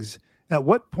things. At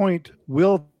what point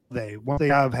will they, once they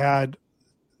have had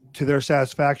to their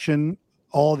satisfaction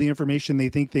all the information they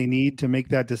think they need to make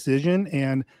that decision?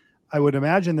 And I would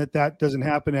imagine that doesn't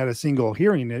happen at a single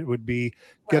hearing. It would be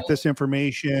get this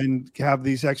information, have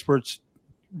these experts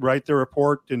write their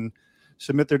report and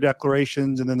submit their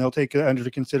declarations, and then they'll take it under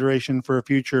consideration for a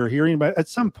future hearing. But at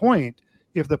some point,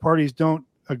 if the parties don't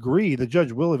agree, the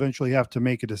judge will eventually have to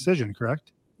make a decision,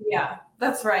 correct? Yeah,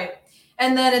 that's right.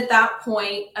 And then at that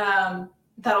point,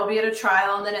 that'll be at a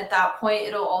trial. And then at that point,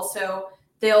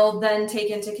 they'll then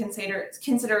take into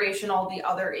consideration all the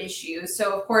other issues.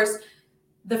 So of course,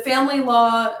 the family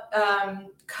law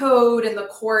code and the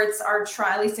courts are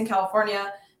at least in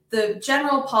California, the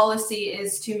general policy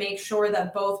is to make sure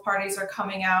that both parties are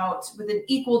coming out with an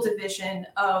equal division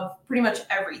of pretty much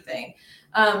everything.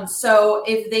 So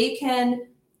if they can,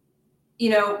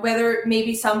 whether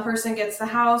maybe some person gets the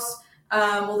house,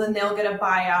 well, then they'll get a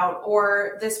buyout,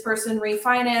 or this person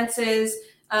refinances,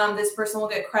 this person will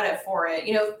get credit for it,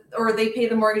 or they pay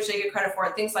the mortgage, they get credit for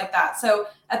it, things like that. So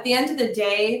at the end of the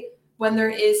day, when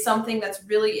there is something that's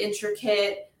really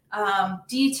intricate,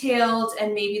 detailed,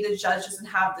 and maybe the judge doesn't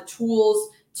have the tools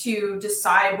to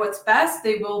decide what's best,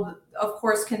 they will, of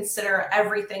course, consider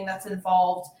everything that's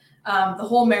involved, the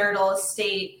whole marital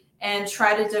estate, and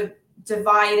try to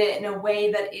divide it in a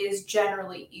way that is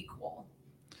generally equal.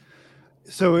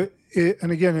 So,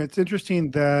 and again, it's interesting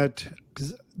that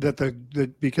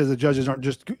because the judges aren't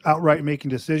just outright making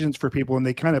decisions for people, and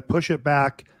they kind of push it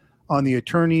back on the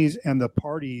attorneys and the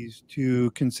parties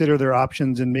to consider their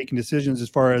options and making decisions, as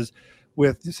far as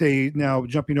with, say, now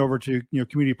jumping over to,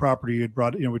 community property. You had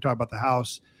brought, we talked about the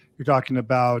house. You're talking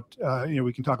about,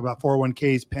 we can talk about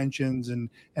 401ks, pensions, and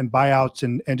buyouts,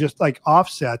 and just like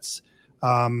offsets,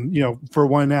 for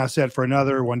one asset for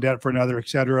another, one debt for another, et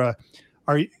cetera.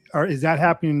 Is that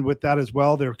happening with that as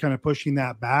well? They're kind of pushing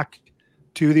that back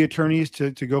to the attorneys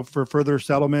to go for further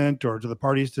settlement, or to the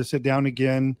parties to sit down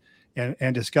again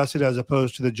and discuss it, as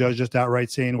opposed to the judge just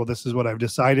outright saying, well, this is what I've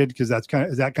decided, because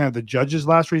is that kind of the judge's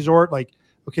last resort? Like,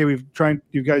 okay,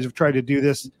 you guys have tried to do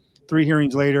this 3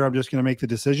 hearings later, I'm just going to make the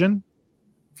decision.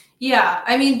 Yeah.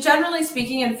 I mean, generally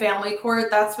speaking, in family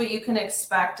court, that's what you can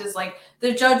expect, is like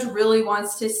the judge really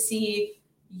wants to see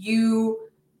you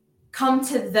come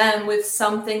to them with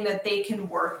something that they can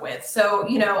work with. So,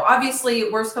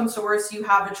 obviously, worst comes to worst, you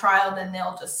have a trial and then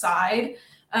they'll decide.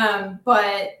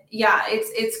 But yeah,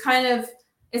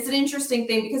 it's an interesting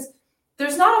thing, because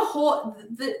there's not a whole,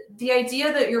 the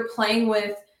idea that you're playing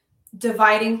with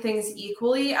dividing things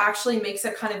equally actually makes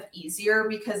it kind of easier,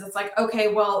 because it's like,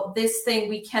 okay, well, this thing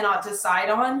we cannot decide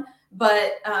on,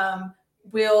 but,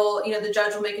 the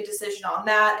judge will make a decision on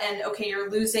that. And okay, you're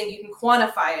losing, you can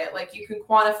quantify it. Like, you can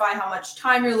quantify how much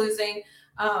time you're losing,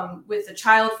 with the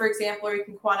child, for example, or you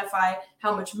can quantify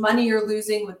how much money you're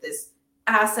losing with this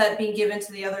asset being given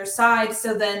to the other side.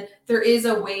 So then there is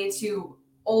a way to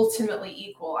ultimately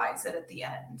equalize it at the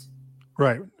end.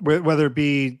 Right. Whether it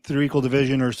be through equal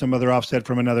division or some other offset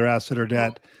from another asset or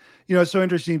debt. It's so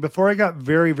interesting. Before I got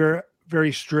very, very,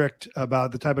 very strict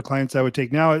about the type of clients I would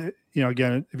take. Now,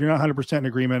 again, if you're not 100% in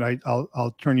agreement,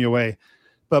 I'll turn you away.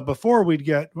 But before, we'd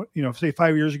get, say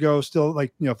 5 years ago, still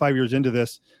like, 5 years into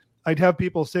this, I'd have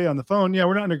people say on the phone, yeah,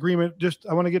 we're not in agreement. Just,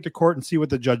 I want to get to court and see what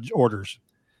the judge orders.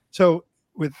 So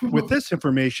with this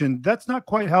information, that's not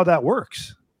quite how that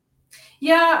works.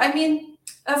 Yeah. I mean,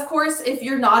 of course, if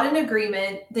you're not in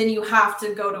agreement, then you have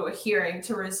to go to a hearing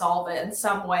to resolve it in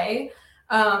some way.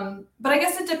 But I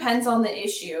guess it depends on the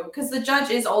issue, because the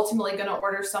judge is ultimately going to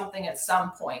order something at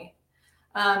some point.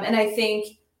 And I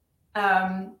think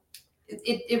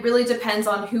it really depends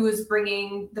on who is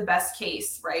bringing the best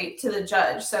case, right, to the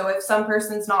judge. So if some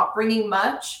person's not bringing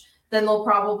much, then they'll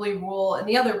probably rule in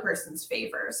the other person's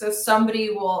favor. So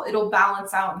it'll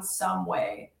balance out in some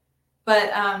way. But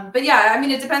yeah, I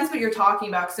mean, it depends what you're talking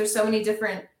about, because there's so many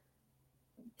different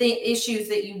issues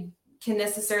that you can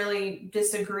necessarily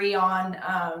disagree on.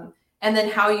 And then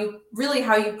how you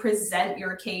present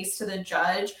your case to the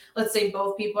judge, let's say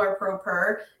both people are pro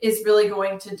per, is really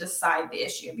going to decide the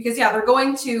issue. Because yeah, they're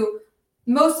going to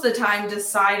most of the time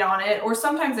decide on it, or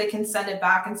sometimes they can send it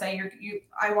back and say,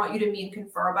 I want you to meet and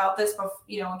confer about this,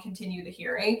 and continue the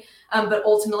hearing. But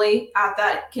ultimately, at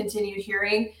that continued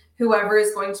hearing, whoever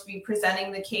is going to be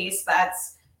presenting the case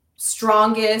that's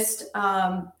strongest,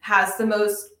 has the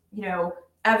most,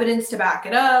 evidence to back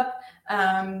it up,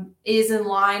 is in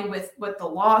line with what the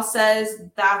law says,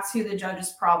 that's who the judge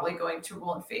is probably going to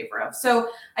rule in favor of. So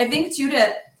I think too,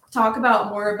 to talk about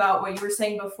more about what you were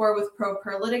saying before with pro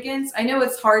per litigants. I know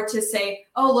it's hard to say,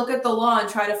 oh, look at the law and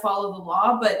try to follow the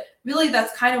law, but really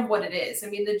that's kind of what it is. I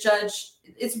mean, the judge,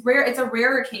 it's a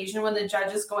rare occasion when the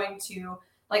judge is going to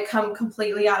come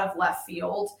completely out of left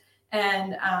field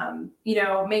and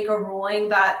make a ruling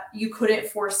that you couldn't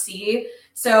foresee.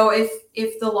 So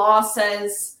if the law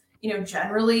says,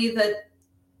 generally that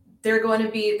there's going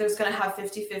to have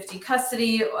 50-50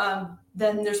 custody,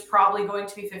 then there's probably going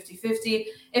to be 50-50.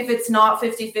 If it's not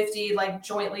 50-50, like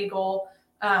joint legal,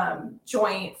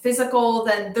 joint physical,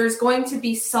 then there's going to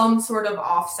be some sort of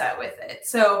offset with it.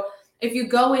 So if you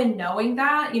go in knowing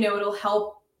that, it'll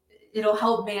help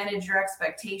manage your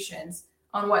expectations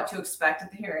on what to expect at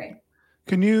the hearing.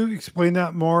 Can you explain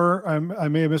that more? I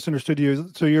may have misunderstood you.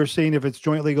 So you're saying if it's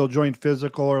joint legal, joint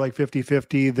physical, or like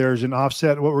 50-50, there's an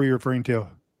offset. What were you referring to?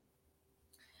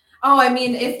 Oh, I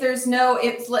mean, if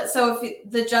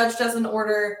the judge doesn't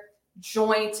order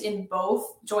joint in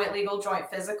both, joint legal, joint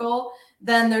physical,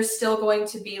 then there's still going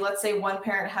to be, let's say one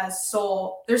parent has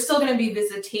sole, there's still going to be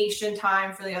visitation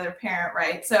time for the other parent,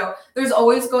 right? So there's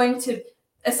always going to,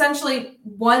 essentially,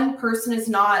 one person is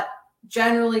not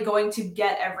generally going to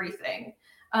get everything,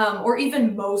 or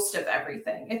even most of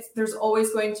everything. There's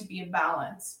always going to be a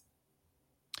balance.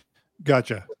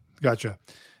 Gotcha.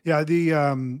 Yeah,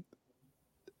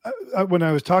 when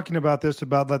I was talking about this,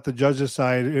 about let the judge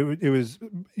decide, it was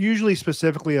usually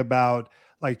specifically about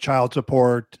like child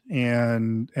support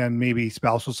and maybe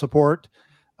spousal support.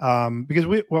 Because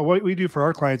what we do for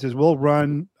our clients is we'll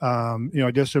run,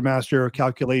 a district master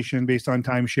calculation based on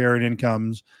timeshare and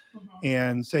incomes,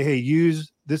 and say, hey,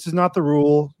 this is not the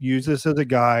rule. Use this as a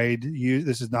guide.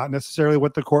 This is not necessarily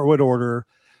what the court would order.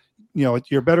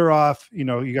 You're better off,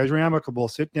 you guys are amicable,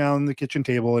 sit down at the kitchen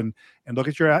table and look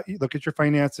at your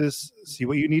finances, see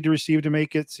what you need to receive to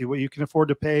make it, see what you can afford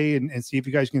to pay, and see if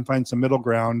you guys can find some middle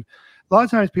ground. A lot of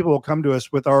times people will come to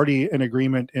us with already an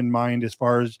agreement in mind as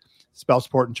far as spouse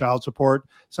support and child support.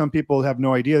 Some people have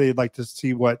no idea. They'd like to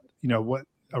see what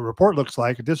a report looks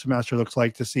like, a district master looks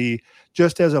like, to see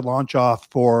just as a launch off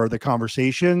for the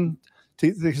conversation,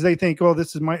 because they think, well,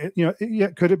 this is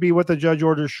could it be what the judge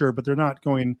orders? Sure. But they're not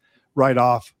going right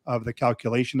off of the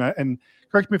calculation. And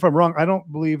correct me if I'm wrong, I don't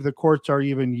believe the courts are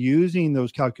even using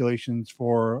those calculations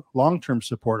for long-term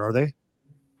support, are they?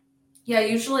 Yeah,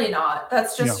 usually not.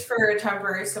 That's just for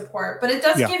temporary support, but it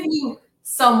does give you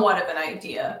somewhat of an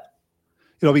idea.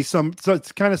 It'll be so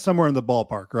it's kind of somewhere in the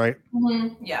ballpark, right?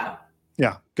 Mm-hmm. Yeah.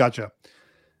 Yeah. Gotcha.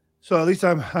 So at least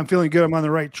I'm feeling good. I'm on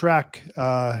the right track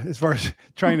as far as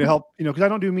trying to help, because I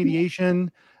don't do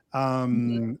mediation.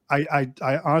 I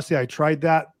honestly, I tried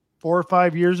that 4 or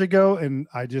 5 years ago, and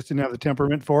I just didn't have the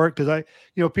temperament for it, because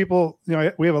people,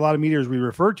 we have a lot of mediators we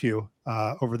refer to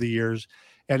over the years,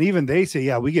 and even they say,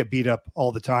 yeah, we get beat up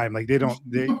all the time. Like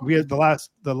we had the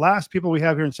last people we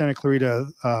have here in Santa Clarita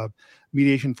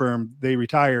mediation firm, they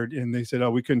retired, and they said,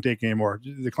 oh, we couldn't take anymore.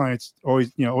 The clients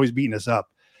always beating us up.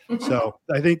 So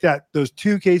I think that those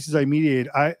 2 cases I mediated,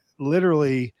 I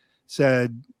literally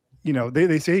said,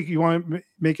 they say, you want to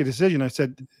make a decision. I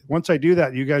said, once I do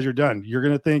that, you guys are done. You're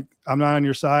going to think I'm not on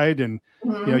your side, and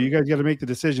you guys got to make the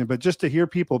decision. But just to hear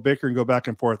people bicker and go back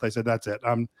and forth, I said, that's it.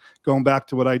 I'm going back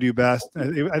to what I do best. I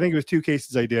think it was 2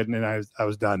 cases I did, and then I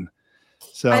was done.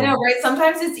 So I know, right?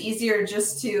 Sometimes it's easier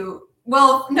just to,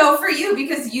 well, no, for you,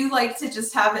 because you like to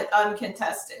just have it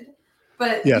uncontested.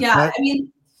 But I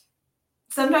mean,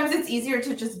 sometimes it's easier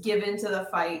to just give into the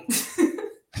fight.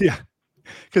 Yeah.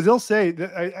 Because they'll say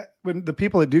that when the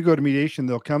people that do go to mediation,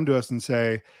 they'll come to us and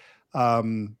say,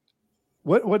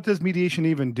 what does mediation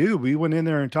even do? We went in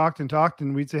there and talked,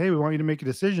 and we'd say, hey, we want you to make a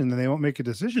decision, and they won't make a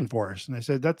decision for us. And I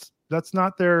said, that's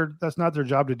not their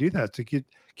job to do that, to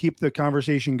keep the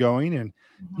conversation going and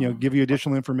give you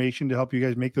additional information to help you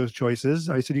guys make those choices.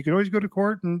 I said, you can always go to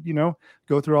court and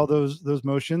go through all those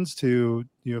motions to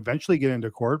eventually get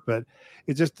into court, but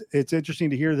it's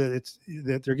interesting to hear that it's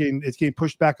getting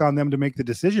pushed back on them to make the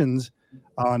decisions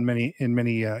in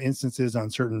many instances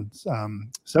on certain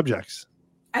subjects.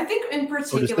 I think in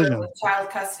particular with child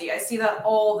custody, I see that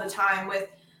all the time with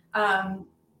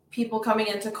people coming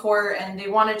into court and they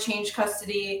want to change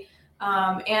custody,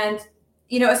 and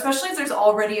especially if there's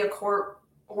already a court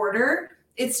order,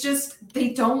 it's just, they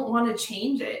don't want to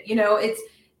change it. It's,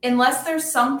 unless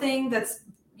there's something that's,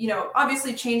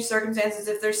 obviously change circumstances.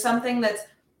 If there's something that's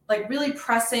like really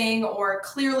pressing or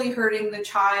clearly hurting the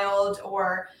child,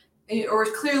 or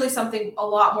clearly something a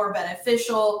lot more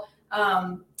beneficial.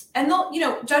 And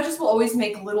they'll, judges will always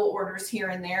make little orders here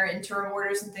and there, interim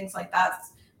orders and things like that.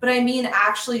 But I mean,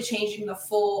 actually changing the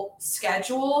full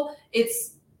schedule,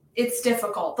 it's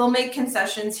difficult. They'll make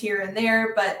concessions here and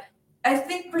there, but I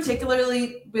think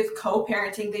particularly with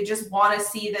co-parenting, they just want to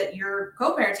see that you're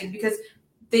co-parenting, because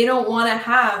they don't want to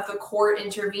have the court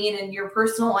intervene in your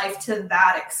personal life to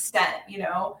that extent,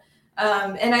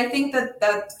 and I think that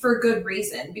that's for good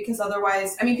reason, because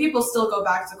otherwise, I mean, people still go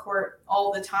back to court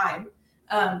all the time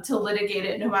to litigate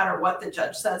it, no matter what the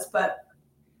judge says. But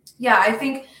yeah, I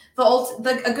think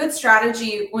a good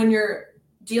strategy when you're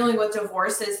dealing with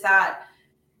divorce is that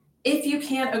if you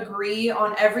can't agree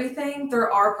on everything,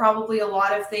 there are probably a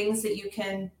lot of things that you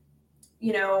can,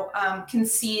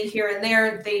 concede here and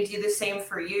there. They do the same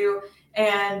for you.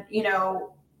 And,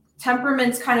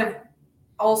 temperaments kind of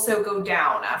also go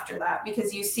down after that,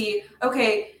 because you see,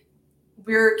 okay,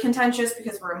 we're contentious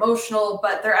because we're emotional,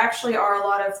 but there actually are a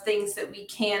lot of things that we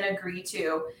can agree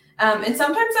to. And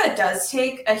sometimes that does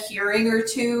take a hearing or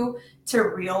two to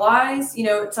realize,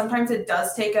 sometimes it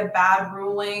does take a bad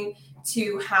ruling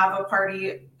to have a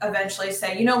party eventually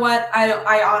say, you know what,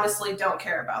 I honestly don't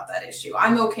care about that issue.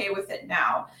 I'm okay with it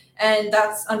now. And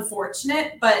that's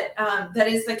unfortunate, but that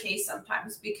is the case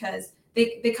sometimes, because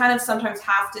they kind of sometimes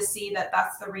have to see that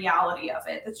that's the reality of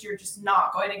it, that you're just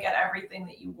not going to get everything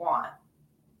that you want.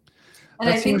 And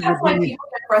I think that's why people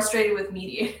get frustrated with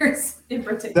mediators in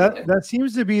particular. That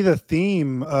seems to be the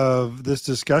theme of this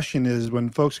discussion, is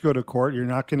when folks go to court, you're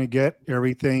not going to get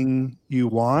everything you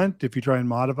want. If you try and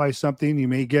modify something, you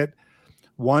may get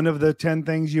one of the 10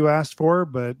 things you asked for,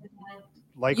 but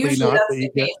likely usually not. That's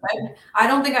the case. I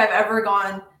don't think I've ever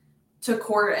gone to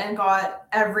court and got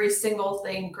every single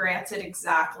thing granted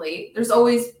exactly. There's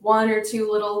always one or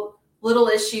two little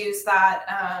issues that,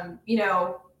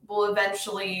 will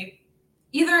eventually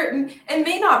either, it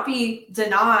may not be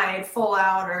denied full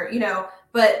out, or,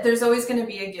 but there's always going to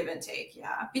be a give and take.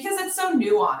 Yeah. Because it's so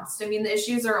nuanced. I mean, the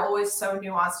issues are always so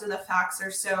nuanced, and the facts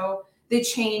are they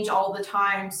change all the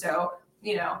time. So,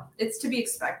 it's to be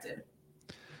expected.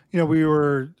 We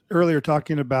were earlier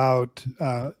talking about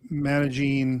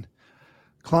managing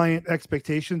client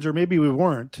expectations, or maybe we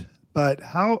weren't, but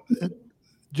how,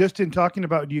 just in talking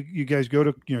about you guys go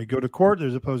to court,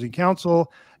 there's opposing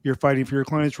counsel, you're fighting for your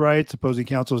client's rights, opposing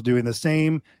counsel is doing the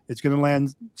same. It's going to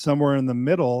land somewhere in the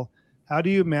middle. How do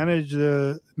you manage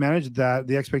the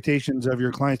expectations of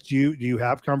your clients? Do you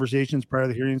have conversations prior to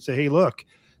the hearing and say, hey, look,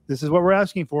 this is what we're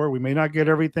asking for. We may not get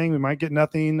everything. We might get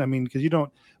nothing. I mean, because you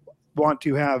don't want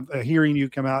to have a hearing, you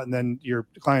come out and then your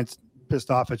client's pissed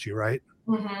off at you, right?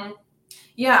 Mm-hmm.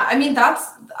 Yeah, I mean,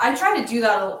 I try to do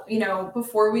that,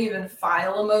 before we even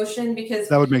file a motion, because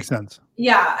that would make sense.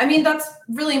 Yeah, I mean, that's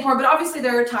really important. But obviously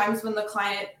there are times when the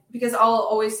client, because I'll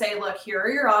always say, look, here are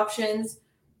your options.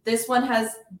 This one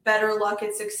has better luck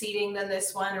at succeeding than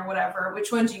this one, or whatever.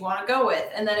 Which one do you want to go with?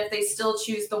 And then if they still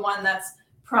choose the one that's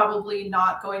probably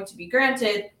not going to be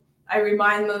granted, I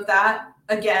remind them of that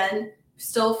again,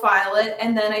 still file it.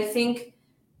 And then I think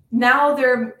now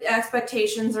their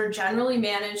expectations are generally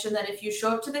managed. And then if you show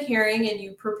up to the hearing and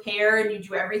you prepare and you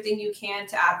do everything you can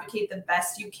to advocate the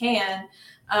best you can,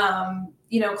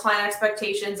 client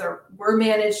expectations were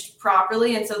managed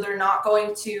properly. And so they're not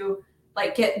going to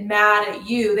get mad at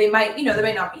you. They might, they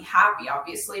may not be happy,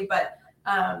 obviously, but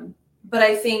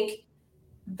I think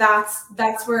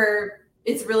that's where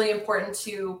it's really important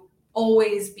to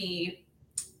always be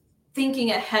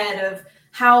thinking ahead of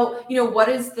how, what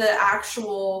is the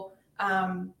actual,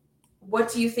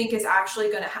 what do you think is actually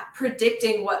going to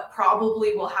predicting what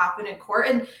probably will happen in court.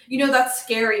 And, that's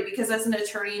scary, because as an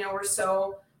attorney, we're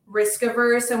so risk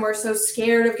averse and we're so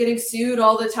scared of getting sued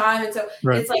all the time. And so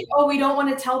It's like, oh, we don't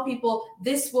want to tell people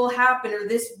this will happen or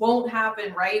this won't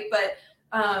happen. Right. But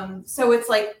so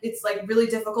it's really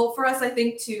difficult for us, I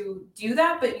think, to do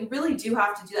that, but you really do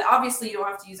have to do that. Obviously you don't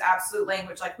have to use absolute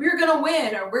language like we're going to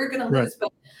win or we're going to lose,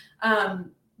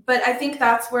 but I think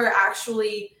that's where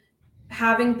actually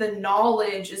having the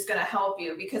knowledge is going to help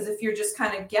you, because if you're just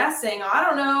kind of guessing, I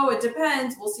don't know, it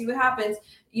depends, we'll see what happens,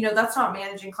 that's not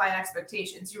managing client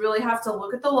expectations. You really have to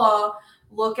look at the law,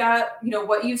 look at,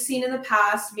 what you've seen in the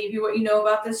past, maybe what you know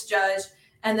about this judge,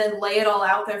 and then lay it all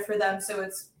out there for them. So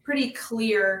it's pretty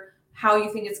clear how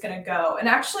you think it's going to go. And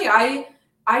actually I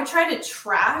try to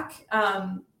track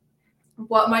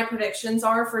what my predictions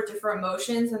are for different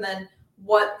motions, and then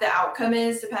what the outcome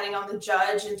is depending on the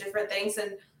judge and different things.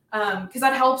 And Because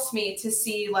that helps me to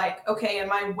see like, okay,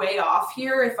 am I way off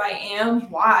here? If I am,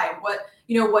 why?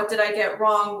 What did I get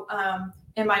wrong?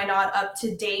 Am I not up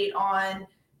to date on,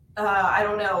 I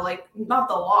don't know, like not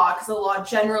the law, because the law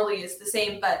generally is the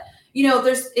same, but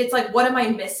it's like, what am I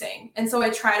missing? And so I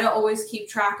try to always keep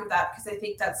track of that, because I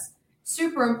think that's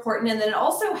super important. And then it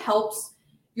also helps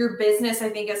your business, I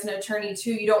think, as an attorney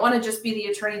too. You don't want to just be the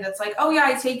attorney that's like, oh yeah,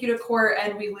 I take you to court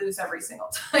and we lose every single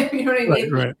time. You know what I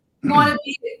mean? Right. You want to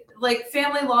be like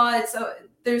family law. So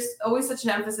there's always such an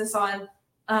emphasis on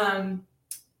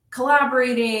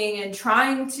collaborating and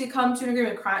trying to come to an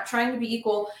agreement, trying to be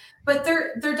equal. But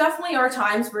there definitely are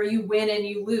times where you win and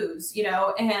you lose,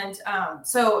 and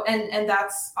and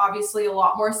that's obviously a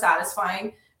lot more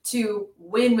satisfying to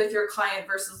win with your client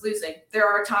versus losing. There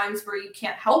are times where you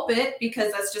can't help it,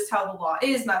 because that's just how the law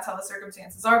is and that's how the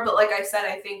circumstances are. But like I said,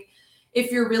 I think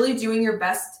if you're really doing your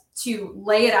best to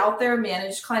lay it out there,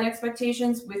 manage client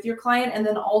expectations with your client, and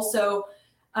then also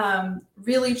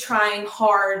really trying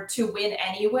hard to win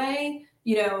anyway,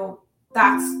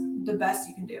 that's the best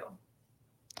you can do.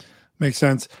 Makes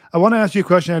sense. I want to ask you a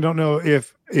question. I don't know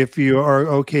if you are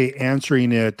okay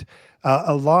answering it.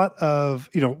 A lot of,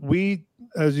 we,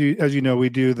 as you know, we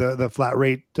do the flat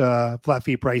rate, flat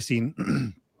fee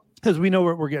pricing, because we know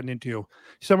what we're getting into.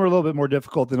 Some are a little bit more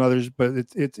difficult than others, but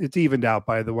it's evened out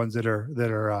by the ones that are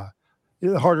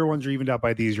the harder ones are evened out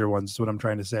by the easier ones, is what I'm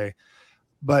trying to say.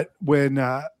 But when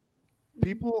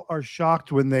people are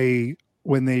shocked when they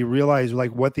realize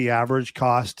like what the average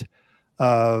cost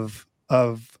of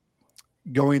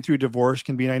going through divorce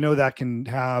can be, and I know that can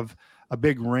have a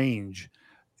big range.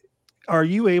 Are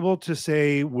you able to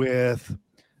say with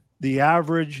the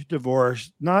average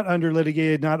divorce, not under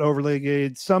litigated, not over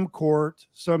litigated, some court,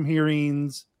 some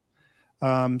hearings,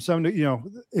 some,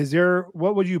 is there,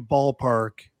 what would you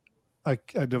ballpark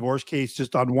a divorce case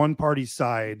just on one party's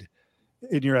side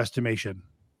in your estimation?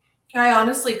 I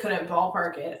honestly couldn't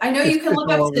ballpark it. I know you can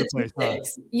look up statistics.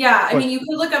 Place, huh? Yeah, I mean, you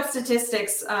could look up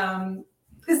statistics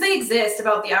because they exist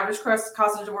about the average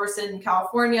cost of divorce in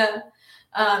California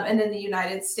and in the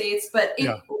United States, but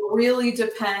it really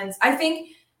depends. I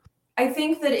think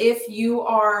that if you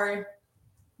are,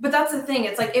 but that's the thing.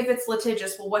 It's like, if it's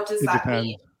litigious, well, what does that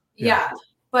mean? Yeah.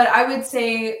 But I would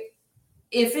say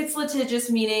if it's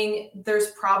litigious, meaning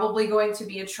there's probably going to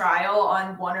be a trial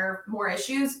on one or more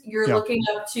issues, you're looking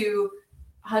up to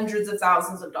hundreds of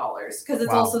thousands of dollars, because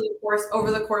it's also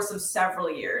over the course of several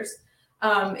years.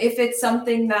 If it's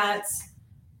something that's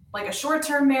like a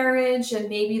short-term marriage and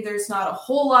maybe there's not a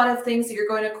whole lot of things that you're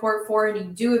going to court for, and you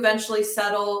do eventually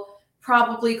settle,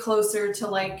 probably closer to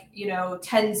like,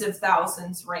 tens of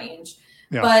thousands range.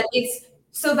 Yeah. But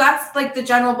so that's like the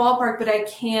general ballpark, but I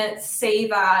can't say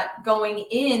that going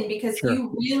in, because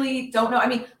you really don't know. I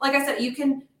mean, like I said, you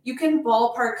can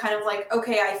ballpark kind of like,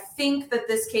 okay, I think that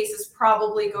this case is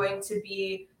probably going to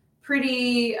be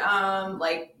pretty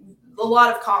like a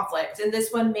lot of conflict, and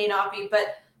this one may not be,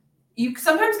 but you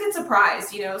sometimes get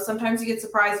surprised, sometimes you get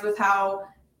surprised with how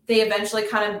they eventually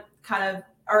kind of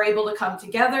are able to come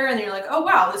together, and you're like, oh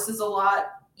wow, this is a lot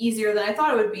easier than I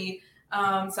thought it would be.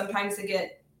 Sometimes they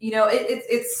get,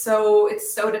 it's so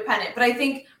dependent. But I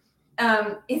think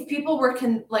if people were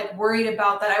worried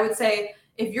about that, I would say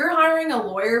if you're hiring a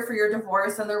lawyer for your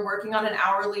divorce and they're working on an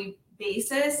hourly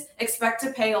basis, expect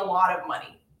to pay a lot of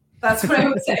money. That's what I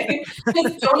would say.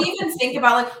 Don't even think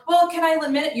about like, well, can I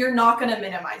limit it? You're not going to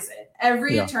minimize it.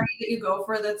 Every attorney that you go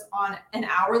for that's on an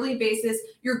hourly basis,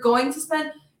 you're going to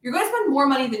spend more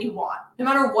money than you want, no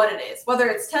matter what it is. Whether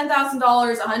it's $10,000,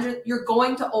 $100,000, you're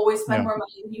going to always spend more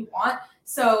money than you want.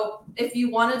 So if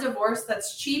you want a divorce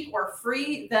that's cheap or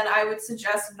free, then I would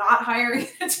suggest not hiring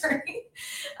an attorney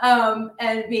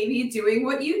and maybe doing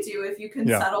what you do. If you can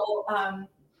settle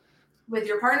with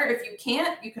your partner. If you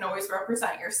can't, you can always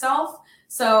represent yourself.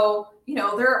 So,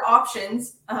 there are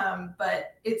options,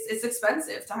 but it's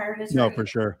expensive to hire an attorney. No, for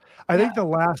sure. I think the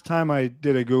last time I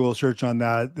did a Google search on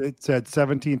that, it said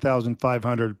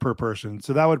 $17,500 per person.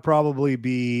 So that would probably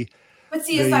be. But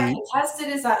see, is that contested?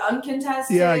 Is that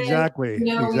uncontested? Yeah, exactly.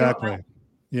 Exactly.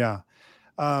 Yeah.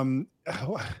 And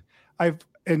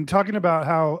talking about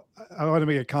how I want to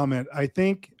make a comment, I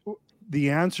think the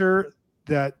answer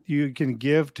that you can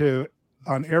give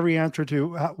on every answer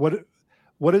to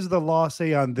what does the law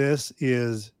say on this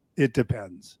is it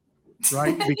depends,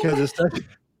 right? Because it's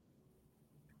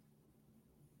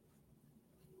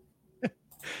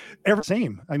every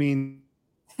same. I mean,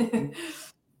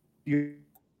 you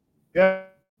have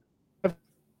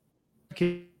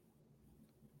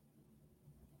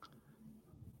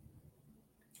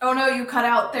oh no, you cut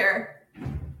out there.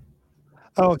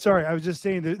 Oh, sorry. I was just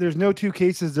saying there's no two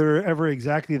cases that are ever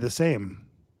exactly the same.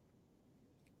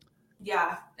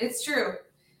 Yeah, it's true.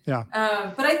 Yeah.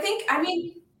 But I think, I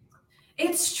mean,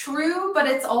 it's true, but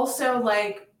it's also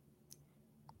like,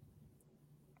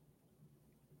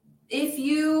 if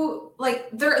you like,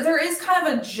 there is kind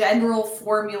of a general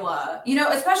formula,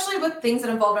 especially with things that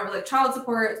involve like child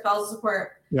support, spousal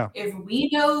support. Yeah. If we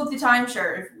know the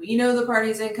timeshare, if we know the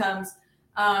party's incomes,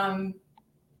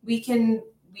 we can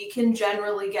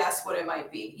generally guess what it might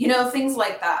be, things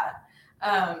like that.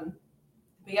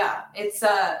 But yeah, it's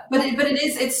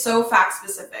it's so fact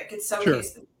specific. It's so Sure. case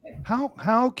specific.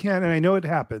 How can, and I know it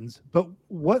happens, but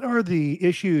what are the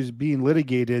issues being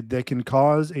litigated that can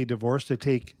cause a divorce to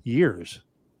take years?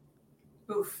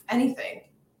 Oof, anything.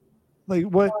 Like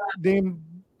what? Name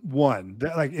one.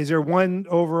 Like, is there one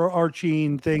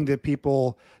overarching thing that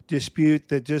people dispute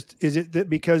that just, is it that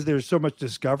because there's so much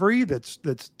discovery that's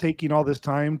taking all this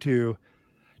time to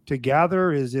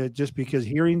gather? Is it just because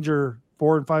hearings are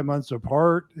 4 and 5 months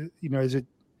apart? Is it,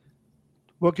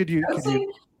 what could you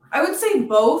I would say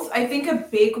both. I think a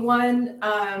big one,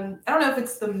 I don't know if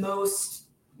it's the most,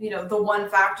 the one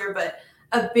factor, but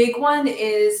a big one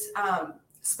is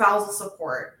spousal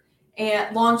support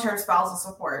and long-term spousal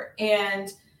support.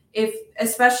 And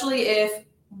especially if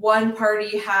one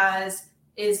party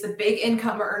is the big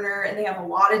income earner and they have a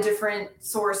lot of different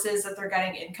sources that they're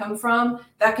getting income from,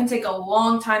 that can take a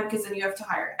long time because then you have to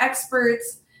hire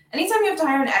experts. Anytime you have to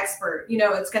hire an expert,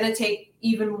 it's going to take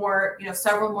even more,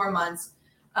 several more months.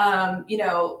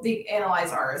 They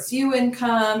analyze RSU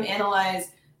income,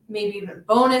 analyze maybe even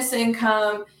bonus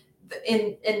income,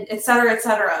 and et cetera, et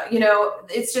cetera.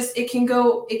 It's just, it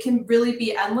can really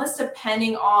be endless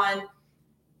depending on,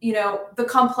 the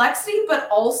complexity, but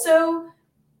also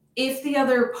if the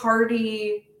other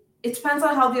party, it depends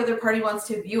on how the other party wants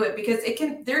to view it, because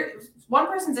one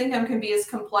person's income can be as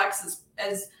complex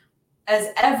as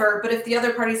ever, but if the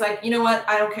other party's like, you know what,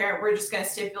 I don't care, we're just going to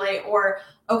stipulate, or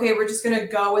okay, we're just going to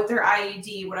go with their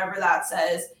IED, whatever that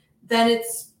says, then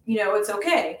it's, it's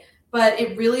okay. But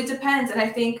it really depends. And I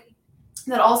think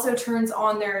that also turns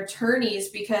on their attorneys,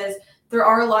 because there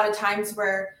are a lot of times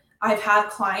where I've had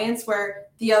clients where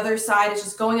the other side is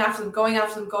just going after them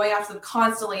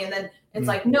constantly. And then it's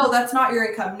like, no, that's not your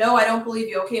income. No, I don't believe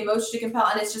you. Okay, motion to compel.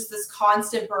 And it's just this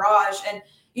constant barrage. And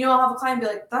I'll have a client be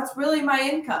like, that's really my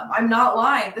income. I'm not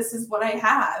lying. This is what I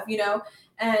have,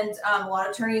 and a lot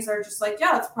of attorneys are just like,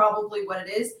 yeah, that's probably what it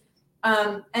is.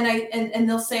 And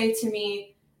they'll say to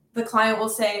me, the client will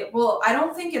say, well, I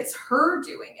don't think it's her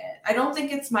doing it. I don't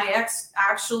think it's my ex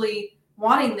actually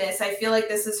wanting this. I feel like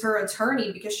this is her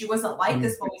attorney, because she wasn't like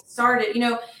this when we started,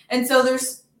 and so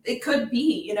it could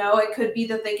be, it could be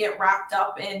that they get wrapped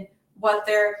up in what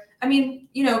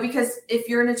because if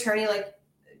you're an attorney, like,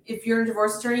 if you're a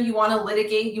divorce attorney, you want to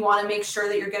litigate, you want to make sure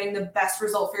that you're getting the best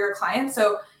result for your client.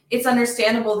 So it's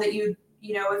understandable that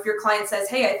if your client says,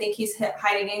 hey, I think he's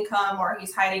hiding income, or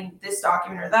he's hiding this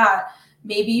document or that,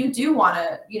 maybe you do want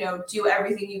to, do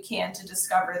everything you can to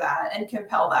discover that and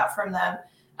compel that from them.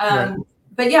 Right.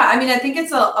 But yeah, I think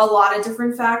it's a lot of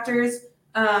different factors.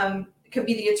 It could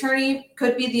be the attorney,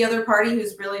 could be the other party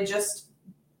who's really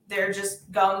they're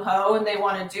just gung ho and they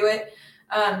want to do it.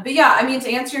 But yeah, to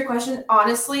answer your question,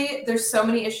 honestly, there's so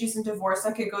many issues in divorce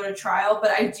that could go to trial,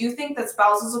 but I do think that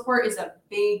spousal support is a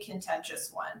big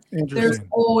contentious one. There's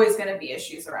always going to be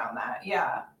issues around that.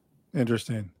 Yeah.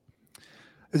 Interesting.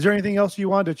 Is there anything else you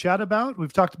wanted to chat about?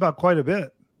 We've talked about quite a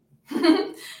bit.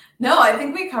 No, I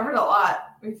think we covered a lot.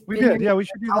 We did. Yeah, we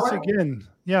should do this again.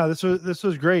 Yeah, this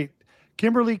was great.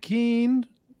 Kimberly Keene,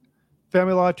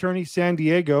 family law attorney, San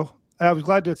Diego. I was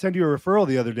glad to send you a referral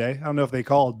the other day. I don't know if they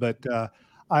called, but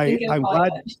I'm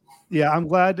glad. Yeah, I'm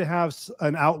glad to have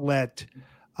an outlet.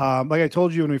 Like I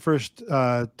told you when we first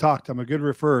talked, I'm a good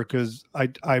referrer because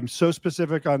I'm so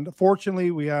specific on. Fortunately,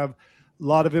 we have a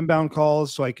lot of inbound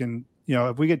calls, so I can,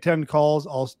 if we get 10 calls,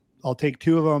 I'll take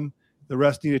 2 of them. The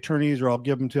rest need attorneys, or I'll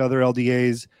give them to other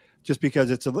LDAs, just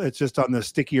because it's just on the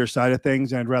stickier side of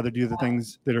things, and I'd rather do the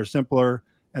things that are simpler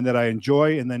and that I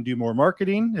enjoy, and then do more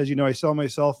marketing. As you know, I sell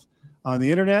myself on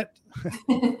the internet.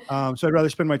 So I'd rather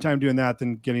spend my time doing that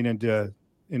than getting into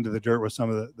the dirt with some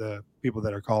of the people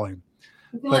that are calling.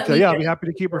 But yeah, I'll be happy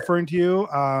to keep referring to you.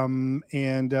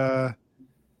 And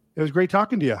it was great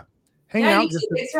talking to you. Hang out.